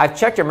now. I've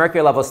checked her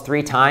mercury levels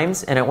 3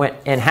 times, and it went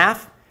in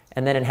half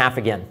and then in half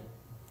again.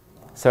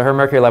 So her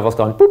mercury level's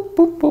going boop,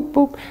 boop, boop,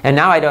 boop. And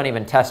now I don't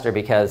even test her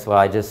because,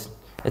 well,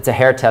 it's a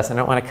hair test. I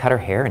don't want to cut her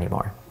hair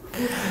anymore.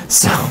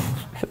 So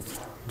it's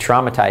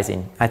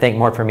traumatizing, I think,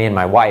 more for me and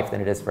my wife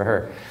than it is for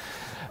her.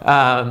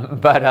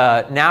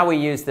 But now we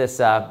use this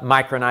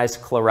micronized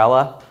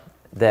chlorella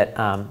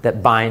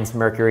that binds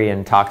mercury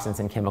and toxins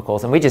and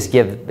chemicals. And we just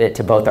give it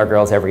to both our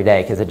girls every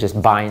day because it just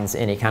binds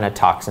any kind of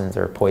toxins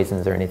or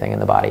poisons or anything in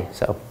the body.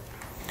 So.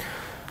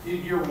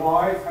 Did your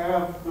wife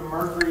have the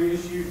mercury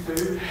issue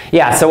too?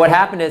 Yeah, so what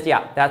happened is,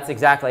 yeah, that's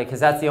exactly, because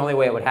that's the only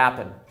way it would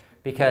happen,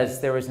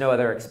 because there was no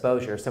other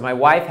exposure. So my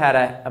wife had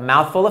a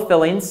mouthful of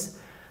fillings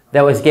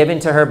that was given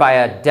to her by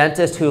a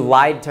dentist who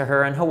lied to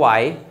her in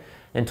Hawaii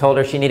and told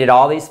her she needed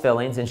all these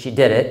fillings, and she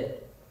did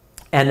it.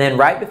 And then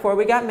right before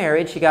we got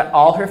married, she got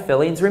all her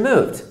fillings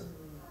removed.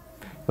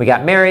 We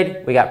got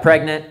married, we got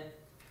pregnant,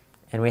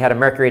 and we had a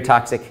mercury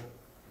toxic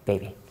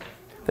baby.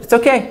 But it's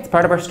okay, it's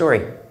part of our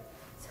story.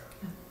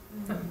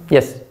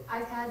 Yes?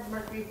 I've had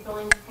mercury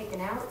fillings taken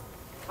out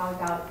probably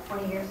about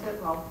 20 years ago,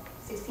 well,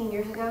 16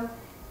 years ago.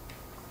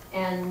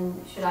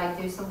 And should I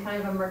do some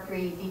kind of a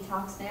mercury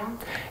detox now?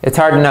 It's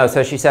hard to know.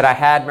 So she said, I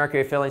had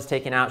mercury fillings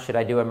taken out. Should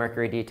I do a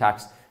mercury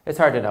detox? It's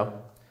hard to know.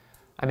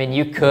 I mean,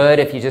 you could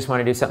if you just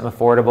want to do something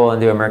affordable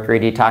and do a mercury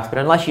detox, but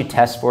unless you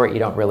test for it, you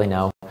don't really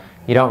know.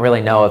 You don't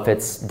really know if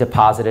it's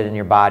deposited in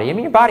your body. I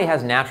mean, your body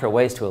has natural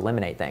ways to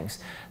eliminate things.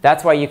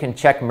 That's why you can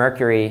check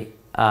mercury.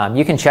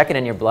 You can check it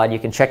in your blood. You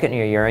can check it in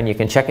your urine. You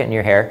can check it in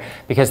your hair,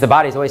 because the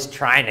body's always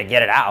trying to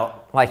get it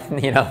out. Like,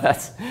 you know,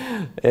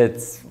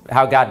 it's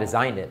how God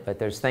designed it. But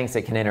there's things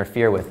that can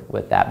interfere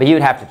with that. But you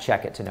would have to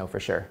check it to know for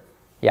sure.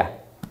 Yeah.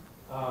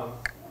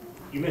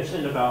 You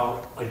mentioned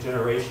about like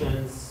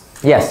generations.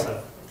 Yes.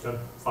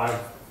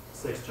 5,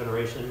 6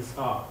 generations.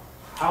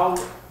 How,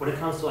 when it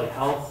comes to like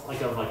health,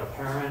 like a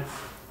parent,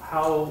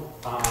 how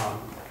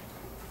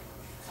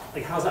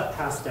like how's that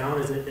passed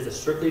down? Is it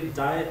strictly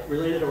diet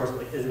related, or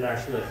is it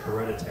actually like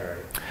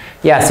hereditary?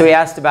 Yeah. So we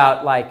asked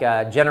about like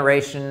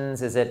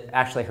generations. Is it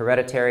actually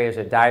hereditary? Is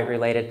it diet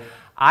related?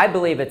 I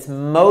believe it's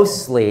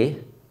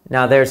mostly.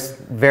 Now there's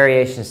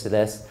variations to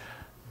this,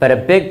 but a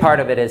big part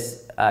of it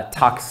is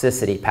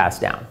toxicity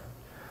passed down.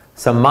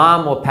 So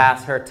mom will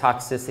pass her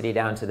toxicity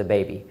down to the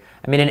baby.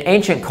 I mean, in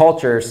ancient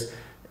cultures,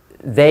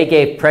 they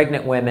gave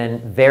pregnant women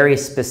very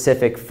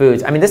specific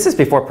foods. I mean, this is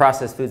before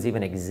processed foods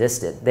even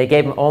existed. They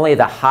gave them only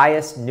the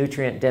highest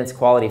nutrient-dense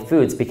quality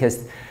foods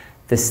because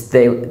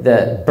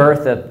the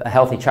birth of a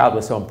healthy child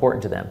was so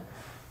important to them.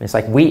 It's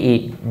like we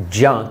eat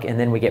junk and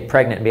then we get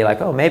pregnant and be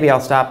like, oh, maybe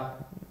I'll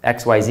stop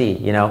XYZ,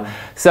 you know?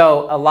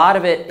 So a lot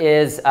of it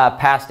is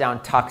passed down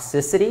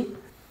toxicity.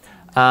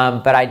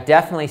 But I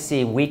definitely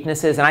see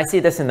weaknesses, and I see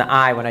this in the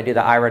eye when I do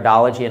the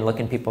iridology and look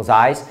in people's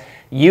eyes.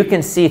 You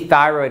can see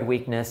thyroid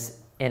weakness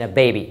in a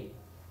baby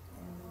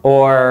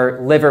or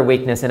liver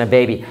weakness in a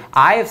baby.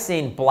 I have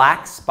seen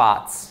black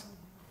spots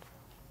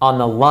on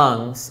the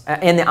lungs,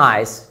 in the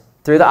eyes,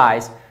 through the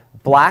eyes,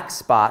 black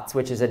spots,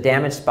 which is a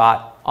damaged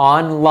spot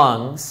on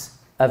lungs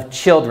of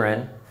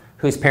children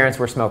whose parents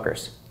were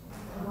smokers.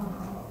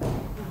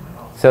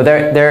 So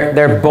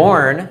they're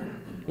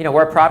born, you know,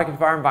 we're a product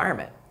of our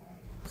environment.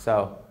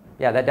 So,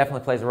 yeah, that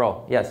definitely plays a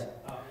role. Yes?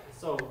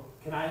 So,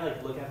 can I,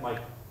 like, look at my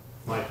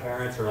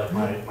parents or,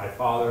 like, my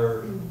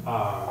father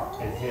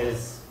and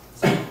his...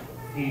 So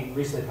he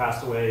recently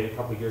passed away a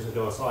couple of years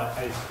ago, so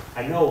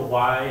I know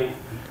why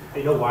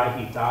he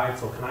died,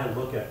 so can I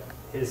look at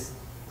his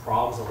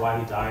problems of why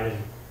he died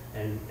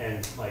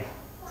and like,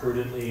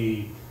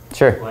 prudently...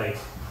 Sure. Like,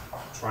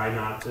 try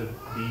not to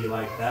be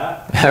like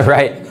that?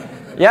 Right.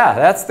 Yeah,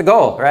 that's the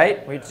goal,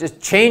 right? We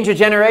just change a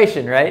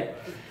generation, right?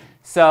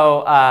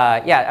 So,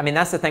 yeah, I mean,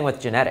 that's the thing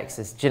with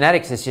genetics.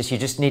 Genetics is just, you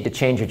just need to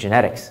change your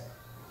genetics.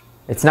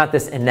 It's not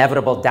this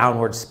inevitable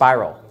downward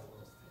spiral.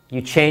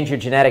 You change your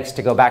genetics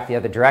to go back the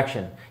other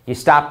direction. You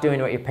stop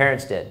doing what your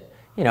parents did.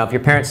 You know, if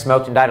your parents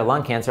smoked and died of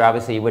lung cancer,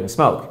 obviously you wouldn't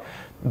smoke.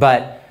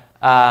 But,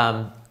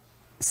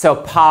 so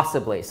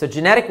possibly. So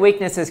genetic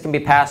weaknesses can be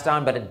passed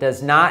on, but it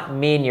does not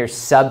mean you're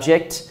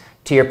subject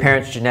to your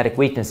parents' genetic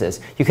weaknesses.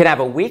 You could have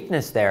a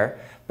weakness there,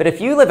 but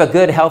if you live a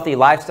good, healthy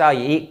lifestyle,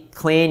 you eat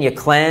clean, you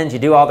cleanse, you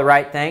do all the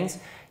right things,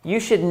 you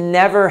should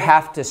never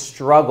have to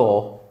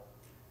struggle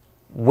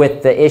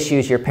with the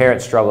issues your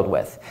parents struggled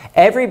with.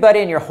 Everybody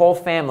in your whole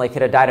family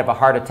could have died of a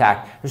heart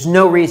attack. There's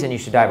no reason you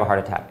should die of a heart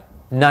attack.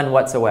 None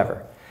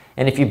whatsoever.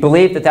 And if you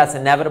believe that that's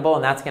inevitable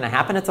and that's going to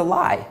happen, it's a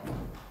lie.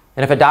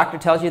 And if a doctor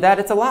tells you that,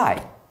 it's a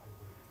lie.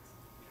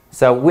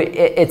 So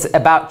it's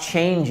about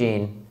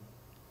changing,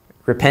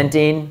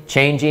 repenting,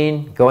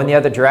 changing, going the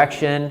other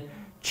direction,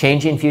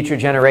 changing future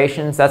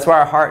generations. That's why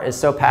our heart is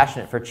so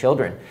passionate for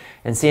children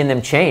and seeing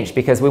them change,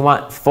 because we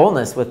want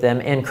fullness with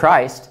them in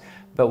Christ,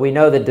 but we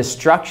know the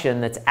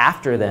destruction that's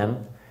after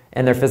them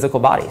in their physical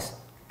bodies.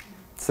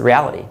 It's the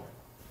reality.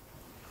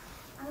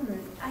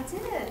 I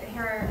did a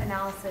hair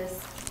analysis,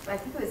 I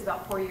think it was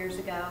about 4 years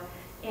ago,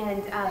 and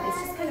it's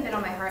just kind of been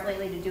on my heart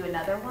lately to do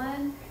another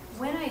one.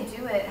 When I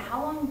do it,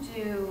 how long do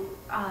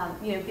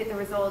you know, get the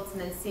results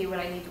and then see what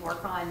I need to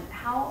work on?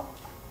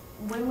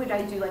 When would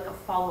I do like a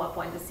follow-up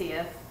one to see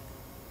if...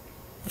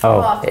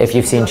 Oh, if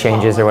you've seen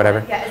changes or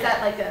whatever? Yeah, is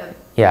that like a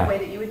way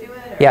that you would do it?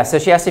 Or? Yeah, so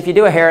she asked if you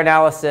do a hair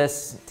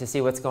analysis to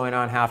see what's going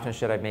on, how often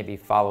should I maybe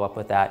follow up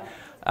with that?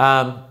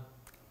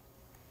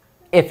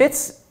 If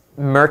it's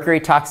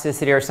mercury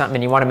toxicity or something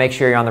and you want to make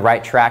sure you're on the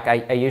right track,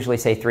 I usually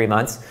say 3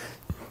 months.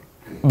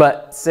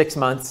 But 6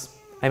 months,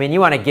 I mean, you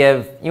want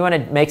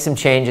to make some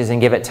changes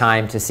and give it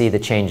time to see the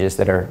changes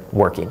that are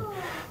working.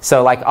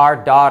 So like our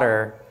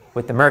daughter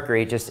with the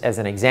mercury, just as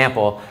an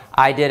example,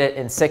 I did it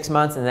in 6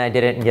 months and then I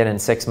did it again in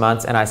 6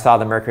 months, and I saw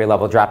the mercury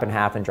level drop in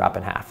half and drop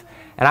in half.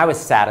 And I was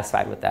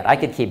satisfied with that. I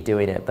could keep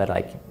doing it, but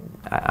like,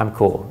 I'm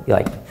cool.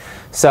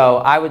 So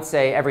I would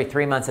say every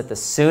 3 months at the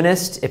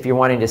soonest if you're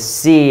wanting to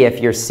see if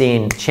you're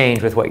seeing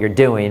change with what you're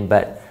doing,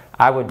 but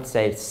I would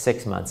say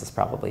 6 months is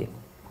probably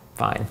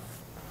fine.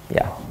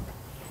 Yeah.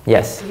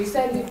 Yes? You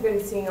said you've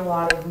been seeing a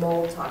lot of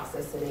mold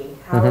toxicity.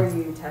 How are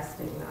you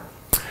testing that?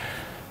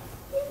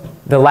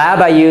 The lab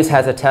I use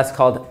has a test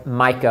called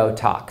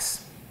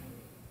mycotox,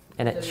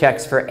 and it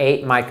checks for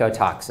 8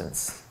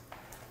 mycotoxins.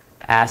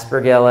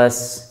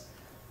 Aspergillus,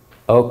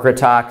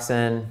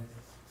 ochratoxin,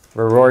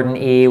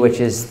 Rorordin E, which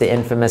is the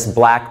infamous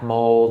black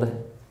mold,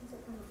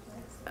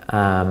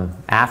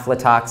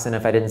 aflatoxin,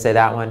 if I didn't say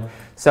that one.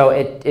 So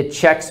it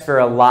checks for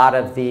a lot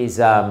of these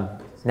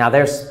Now,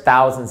 there's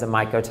thousands of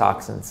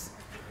mycotoxins,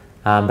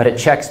 but it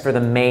checks for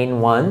the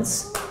main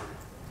ones.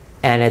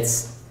 And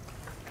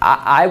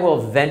I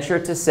will venture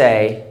to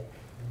say,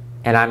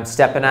 and I'm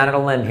stepping out on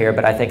a limb here,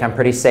 but I think I'm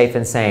pretty safe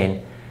in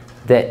saying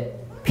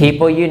that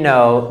people you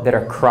know that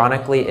are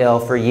chronically ill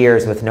for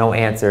years with no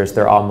answers,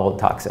 they're all mold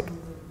toxic.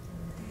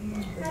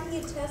 How do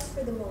you test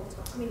for the mold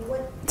toxin? I mean,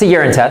 what? It's a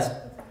urine test.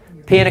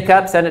 Pee in a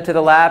cup, send it to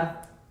the lab,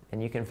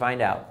 and you can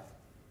find out.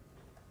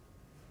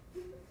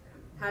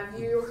 Have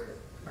you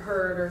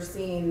heard or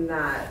seen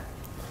that?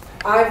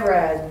 I've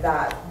read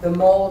that the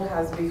mold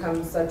has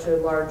become such a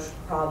large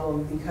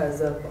problem because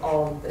of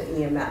all of the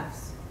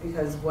EMFs.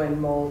 Because when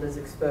mold is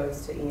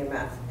exposed to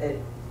EMF,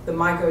 the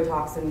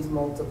mycotoxins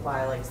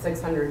multiply like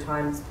 600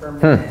 times per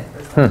minute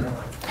or something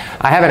like that.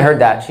 I haven't heard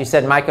that. She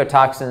said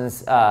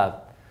mycotoxins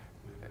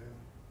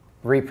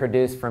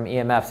reproduce from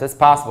EMFs. It's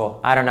possible.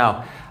 I don't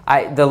know.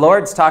 The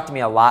Lord's talked to me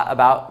a lot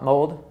about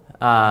mold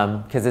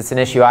because it's an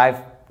issue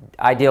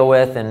I deal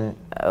with and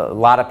a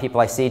lot of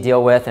people I see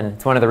deal with, and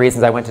it's one of the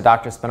reasons I went to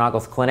Dr.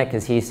 Spinagel's clinic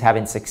because he's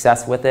having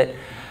success with it.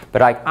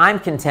 But I'm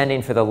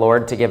contending for the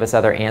Lord to give us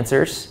other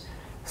answers,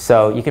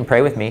 so you can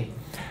pray with me.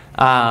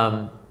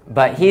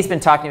 But he's been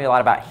talking to me a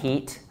lot about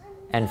heat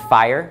and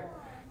fire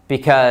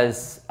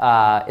because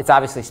it's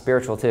obviously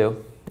spiritual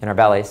too in our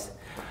bellies.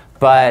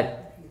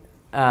 But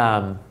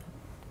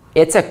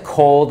it's a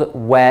cold,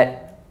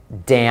 wet,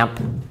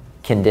 damp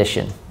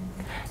condition.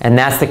 And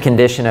that's the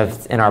condition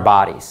in our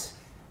bodies.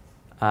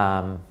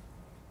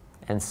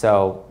 And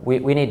so we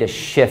need to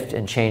shift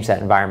and change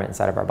that environment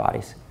inside of our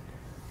bodies,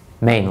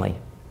 mainly.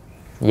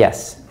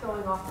 Yes?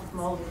 Going off of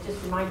mold, it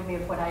just reminded me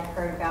of what I'd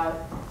heard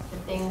about the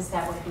things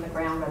that were from the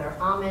ground, whether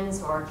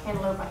almonds or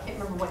cantaloupe. I can't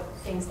remember what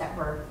things that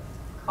were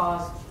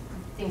caused,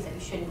 things that you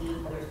shouldn't eat,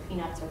 whether it's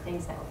peanuts or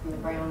things that were from the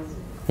ground.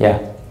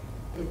 Yeah.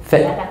 Does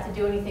that have to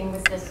do anything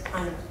with this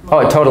kind of mold?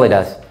 Oh, it totally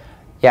does.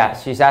 Yeah,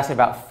 she's asking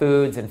about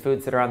foods and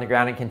foods that are on the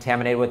ground and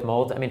contaminated with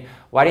mold. I mean,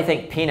 why do you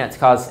think peanuts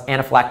cause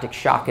anaphylactic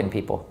shock in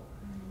people?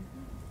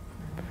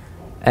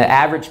 An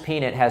average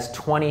peanut has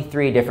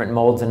 23 different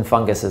molds and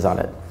funguses on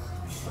it.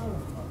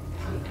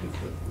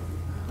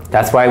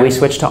 That's why we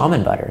switched to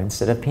almond butter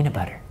instead of peanut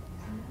butter.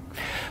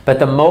 But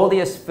the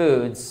moldiest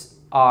foods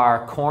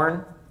are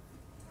corn.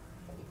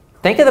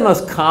 Think of the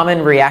most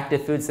common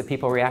reactive foods that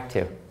people react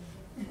to.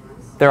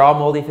 They're all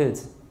moldy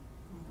foods.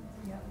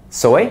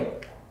 Soy,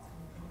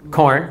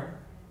 corn,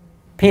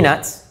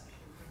 peanuts,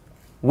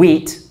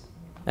 wheat,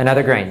 and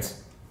other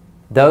grains.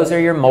 Those are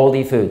your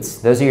moldy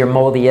foods. Those are your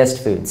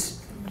moldiest foods.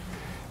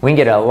 We can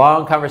get a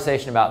long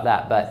conversation about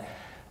that, but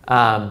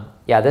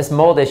yeah, this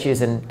mold issue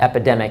is an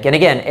epidemic. And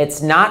again,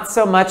 it's not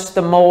so much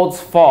the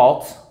mold's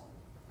fault.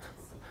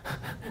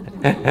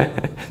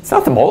 It's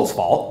not the mold's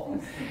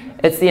fault.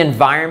 It's the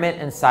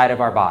environment inside of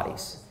our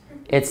bodies.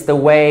 It's the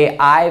way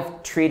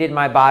I've treated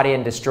my body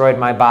and destroyed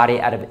my body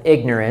out of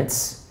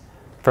ignorance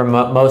for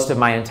most of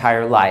my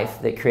entire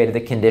life that created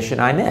the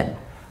condition I'm in.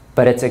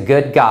 But it's a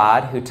good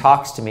God who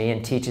talks to me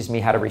and teaches me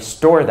how to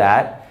restore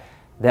that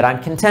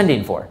I'm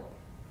contending for.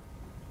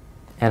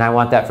 And I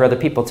want that for other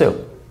people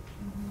too.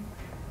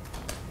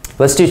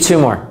 Let's do two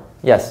more.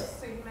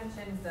 Yes? So you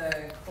mentioned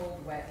the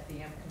cold, wet,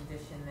 damp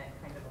condition that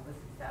kind of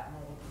elicits that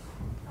mold,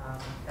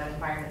 that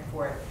environment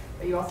for it.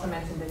 But you also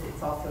mentioned that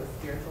it's also a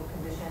spiritual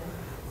condition.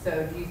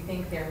 So do you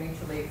think they're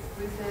mutually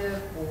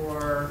exclusive,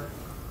 or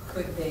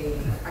could they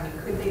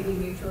be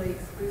mutually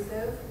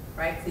exclusive,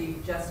 right? So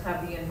you just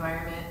have the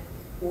environment,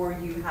 or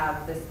you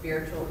have the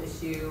spiritual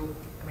issue.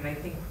 I mean, I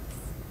think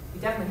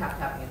you definitely have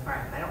to have the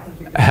environment. I don't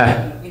think you're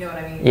just, you know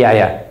what I mean? Yeah,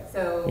 yeah.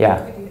 So,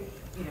 yeah. Could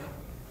you know,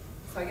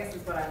 so I guess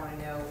is what I want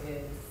to know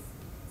is,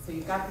 so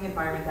you've got the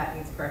environment that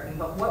needs correcting,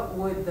 but what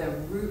would the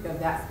root of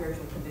that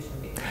spiritual condition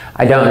be?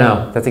 I don't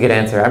know. That's a good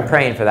answer. I'm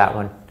praying for that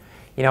one.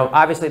 You know,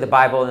 obviously the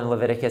Bible in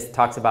Leviticus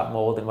talks about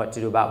mold and what to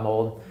do about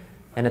mold.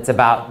 And it's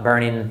about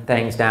burning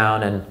things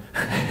down. And,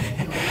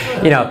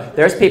 you know,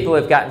 there's people who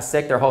have gotten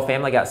sick. Their whole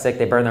family got sick.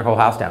 They burned their whole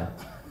house down.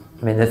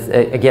 I mean,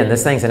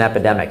 this thing's an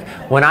epidemic.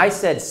 When I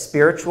said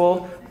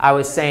spiritual, I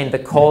was saying the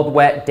cold,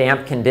 wet,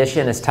 damp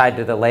condition is tied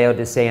to the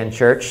Laodicean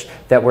church,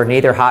 that we're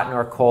neither hot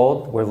nor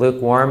cold, we're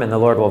lukewarm, and the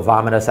Lord will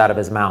vomit us out of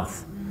his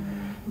mouth.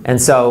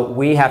 And so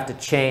we have to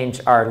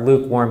change our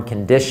lukewarm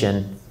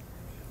condition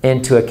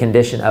into a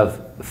condition of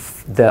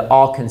the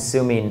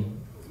all-consuming,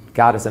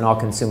 God is an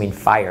all-consuming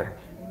fire.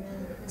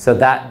 So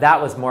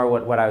that was more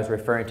what I was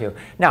referring to.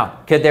 Now,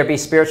 could there be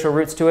spiritual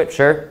roots to it?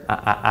 Sure.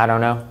 I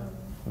don't know.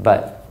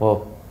 But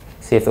we'll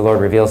see if the Lord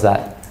reveals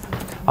that.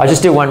 I'll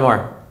just do one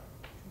more.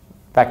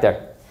 Back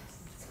there.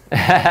 I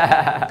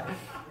had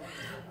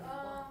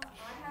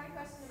a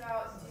question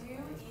about, do you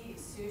eat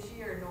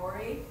sushi or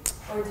nori,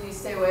 or do you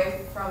stay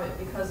away from it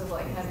because of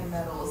like heavy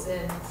metals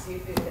in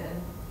seafood?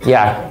 And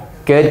Yeah,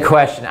 good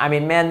question. I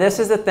mean, man, this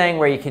is the thing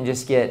where you can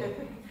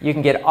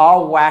get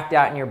all whacked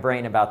out in your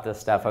brain about this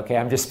stuff, okay?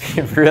 I'm just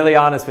being really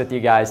honest with you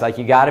guys. Like,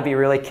 you got to be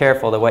really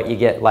careful to what you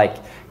get, like,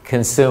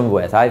 consumed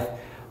with.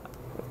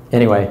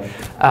 Anyway,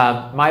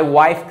 my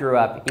wife grew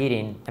up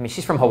eating, I mean,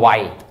 she's from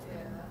Hawaii.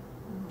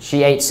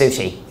 She ate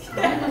sushi,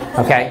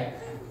 okay?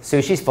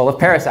 Sushi's full of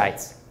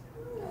parasites.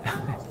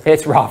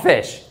 It's raw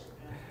fish.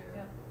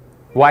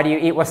 Why do you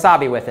eat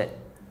wasabi with it?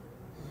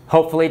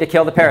 Hopefully to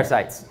kill the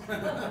parasites.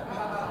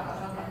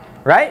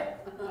 Right?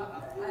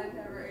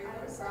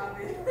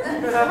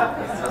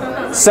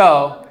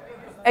 So,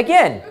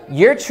 again,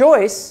 your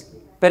choice,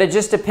 but it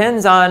just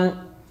depends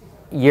on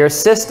your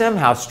system,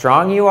 how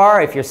strong you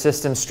are, if your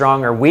system's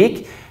strong or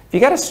weak. If you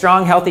got a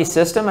strong, healthy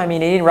system, I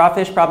mean, eating raw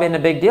fish probably isn't a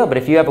big deal, but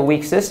if you have a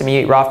weak system, you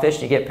eat raw fish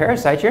and you get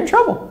parasites, you're in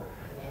trouble.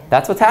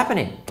 That's what's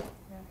happening.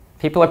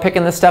 People are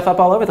picking this stuff up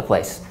all over the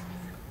place.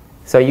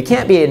 So you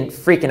can't be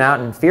freaking out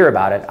and fear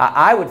about it.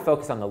 I would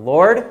focus on the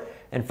Lord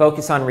and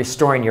focus on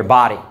restoring your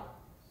body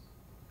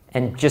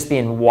and just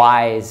being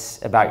wise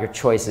about your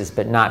choices,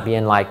 but not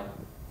being like,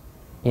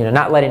 you know,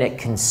 not letting it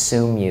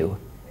consume you.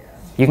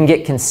 You can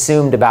get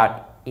consumed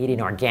about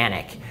eating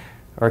organic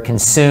or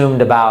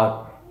consumed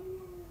about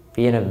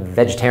being a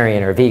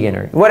vegetarian or vegan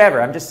or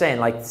whatever. I'm just saying,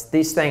 like,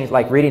 these things,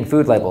 like reading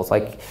food labels,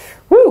 like,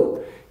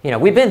 whoo, you know,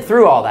 we've been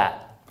through all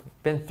that.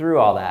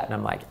 And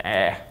I'm like,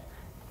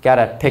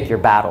 gotta pick your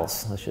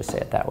battles. Let's just say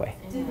it that way.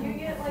 Did you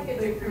get like a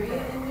degree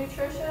in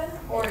nutrition?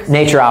 Or is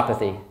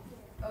Naturopathy.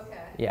 Okay.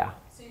 Yeah.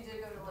 So you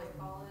did go to like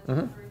college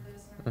Mhm. for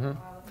this? Or Mhm.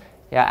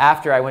 Yeah,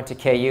 after I went to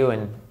KU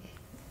and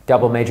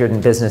double majored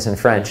in business and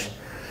French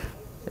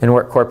and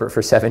worked corporate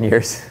for 7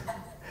 years,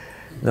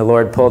 the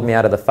Lord pulled me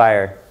out of the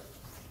fire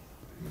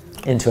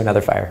into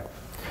another fire.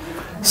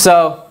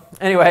 So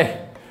anyway,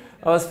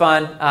 it was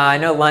fun. I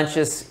know lunch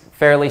is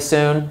fairly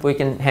soon. We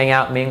can hang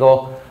out,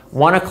 mingle.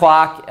 1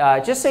 o'clock,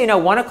 just so you know,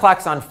 1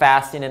 o'clock's on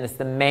fasting, and it's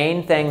the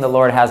main thing the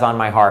Lord has on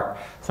my heart.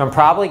 So I'm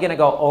probably going to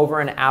go over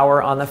an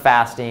hour on the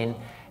fasting,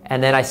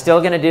 and then I'm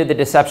still going to do the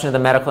deception of the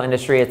medical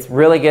industry. It's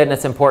really good and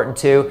it's important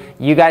too.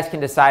 You guys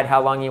can decide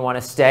how long you want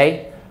to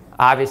stay.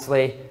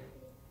 Obviously,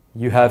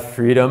 you have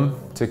freedom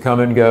to come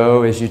and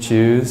go as you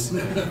choose.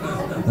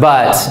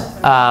 But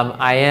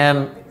I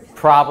am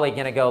probably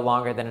going to go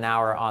longer than an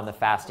hour on the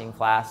fasting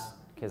class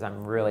because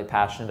I'm really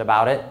passionate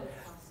about it.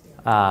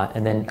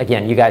 And then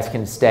again, you guys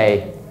can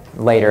stay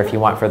later if you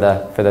want for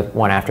the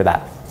one after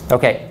that.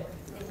 Okay.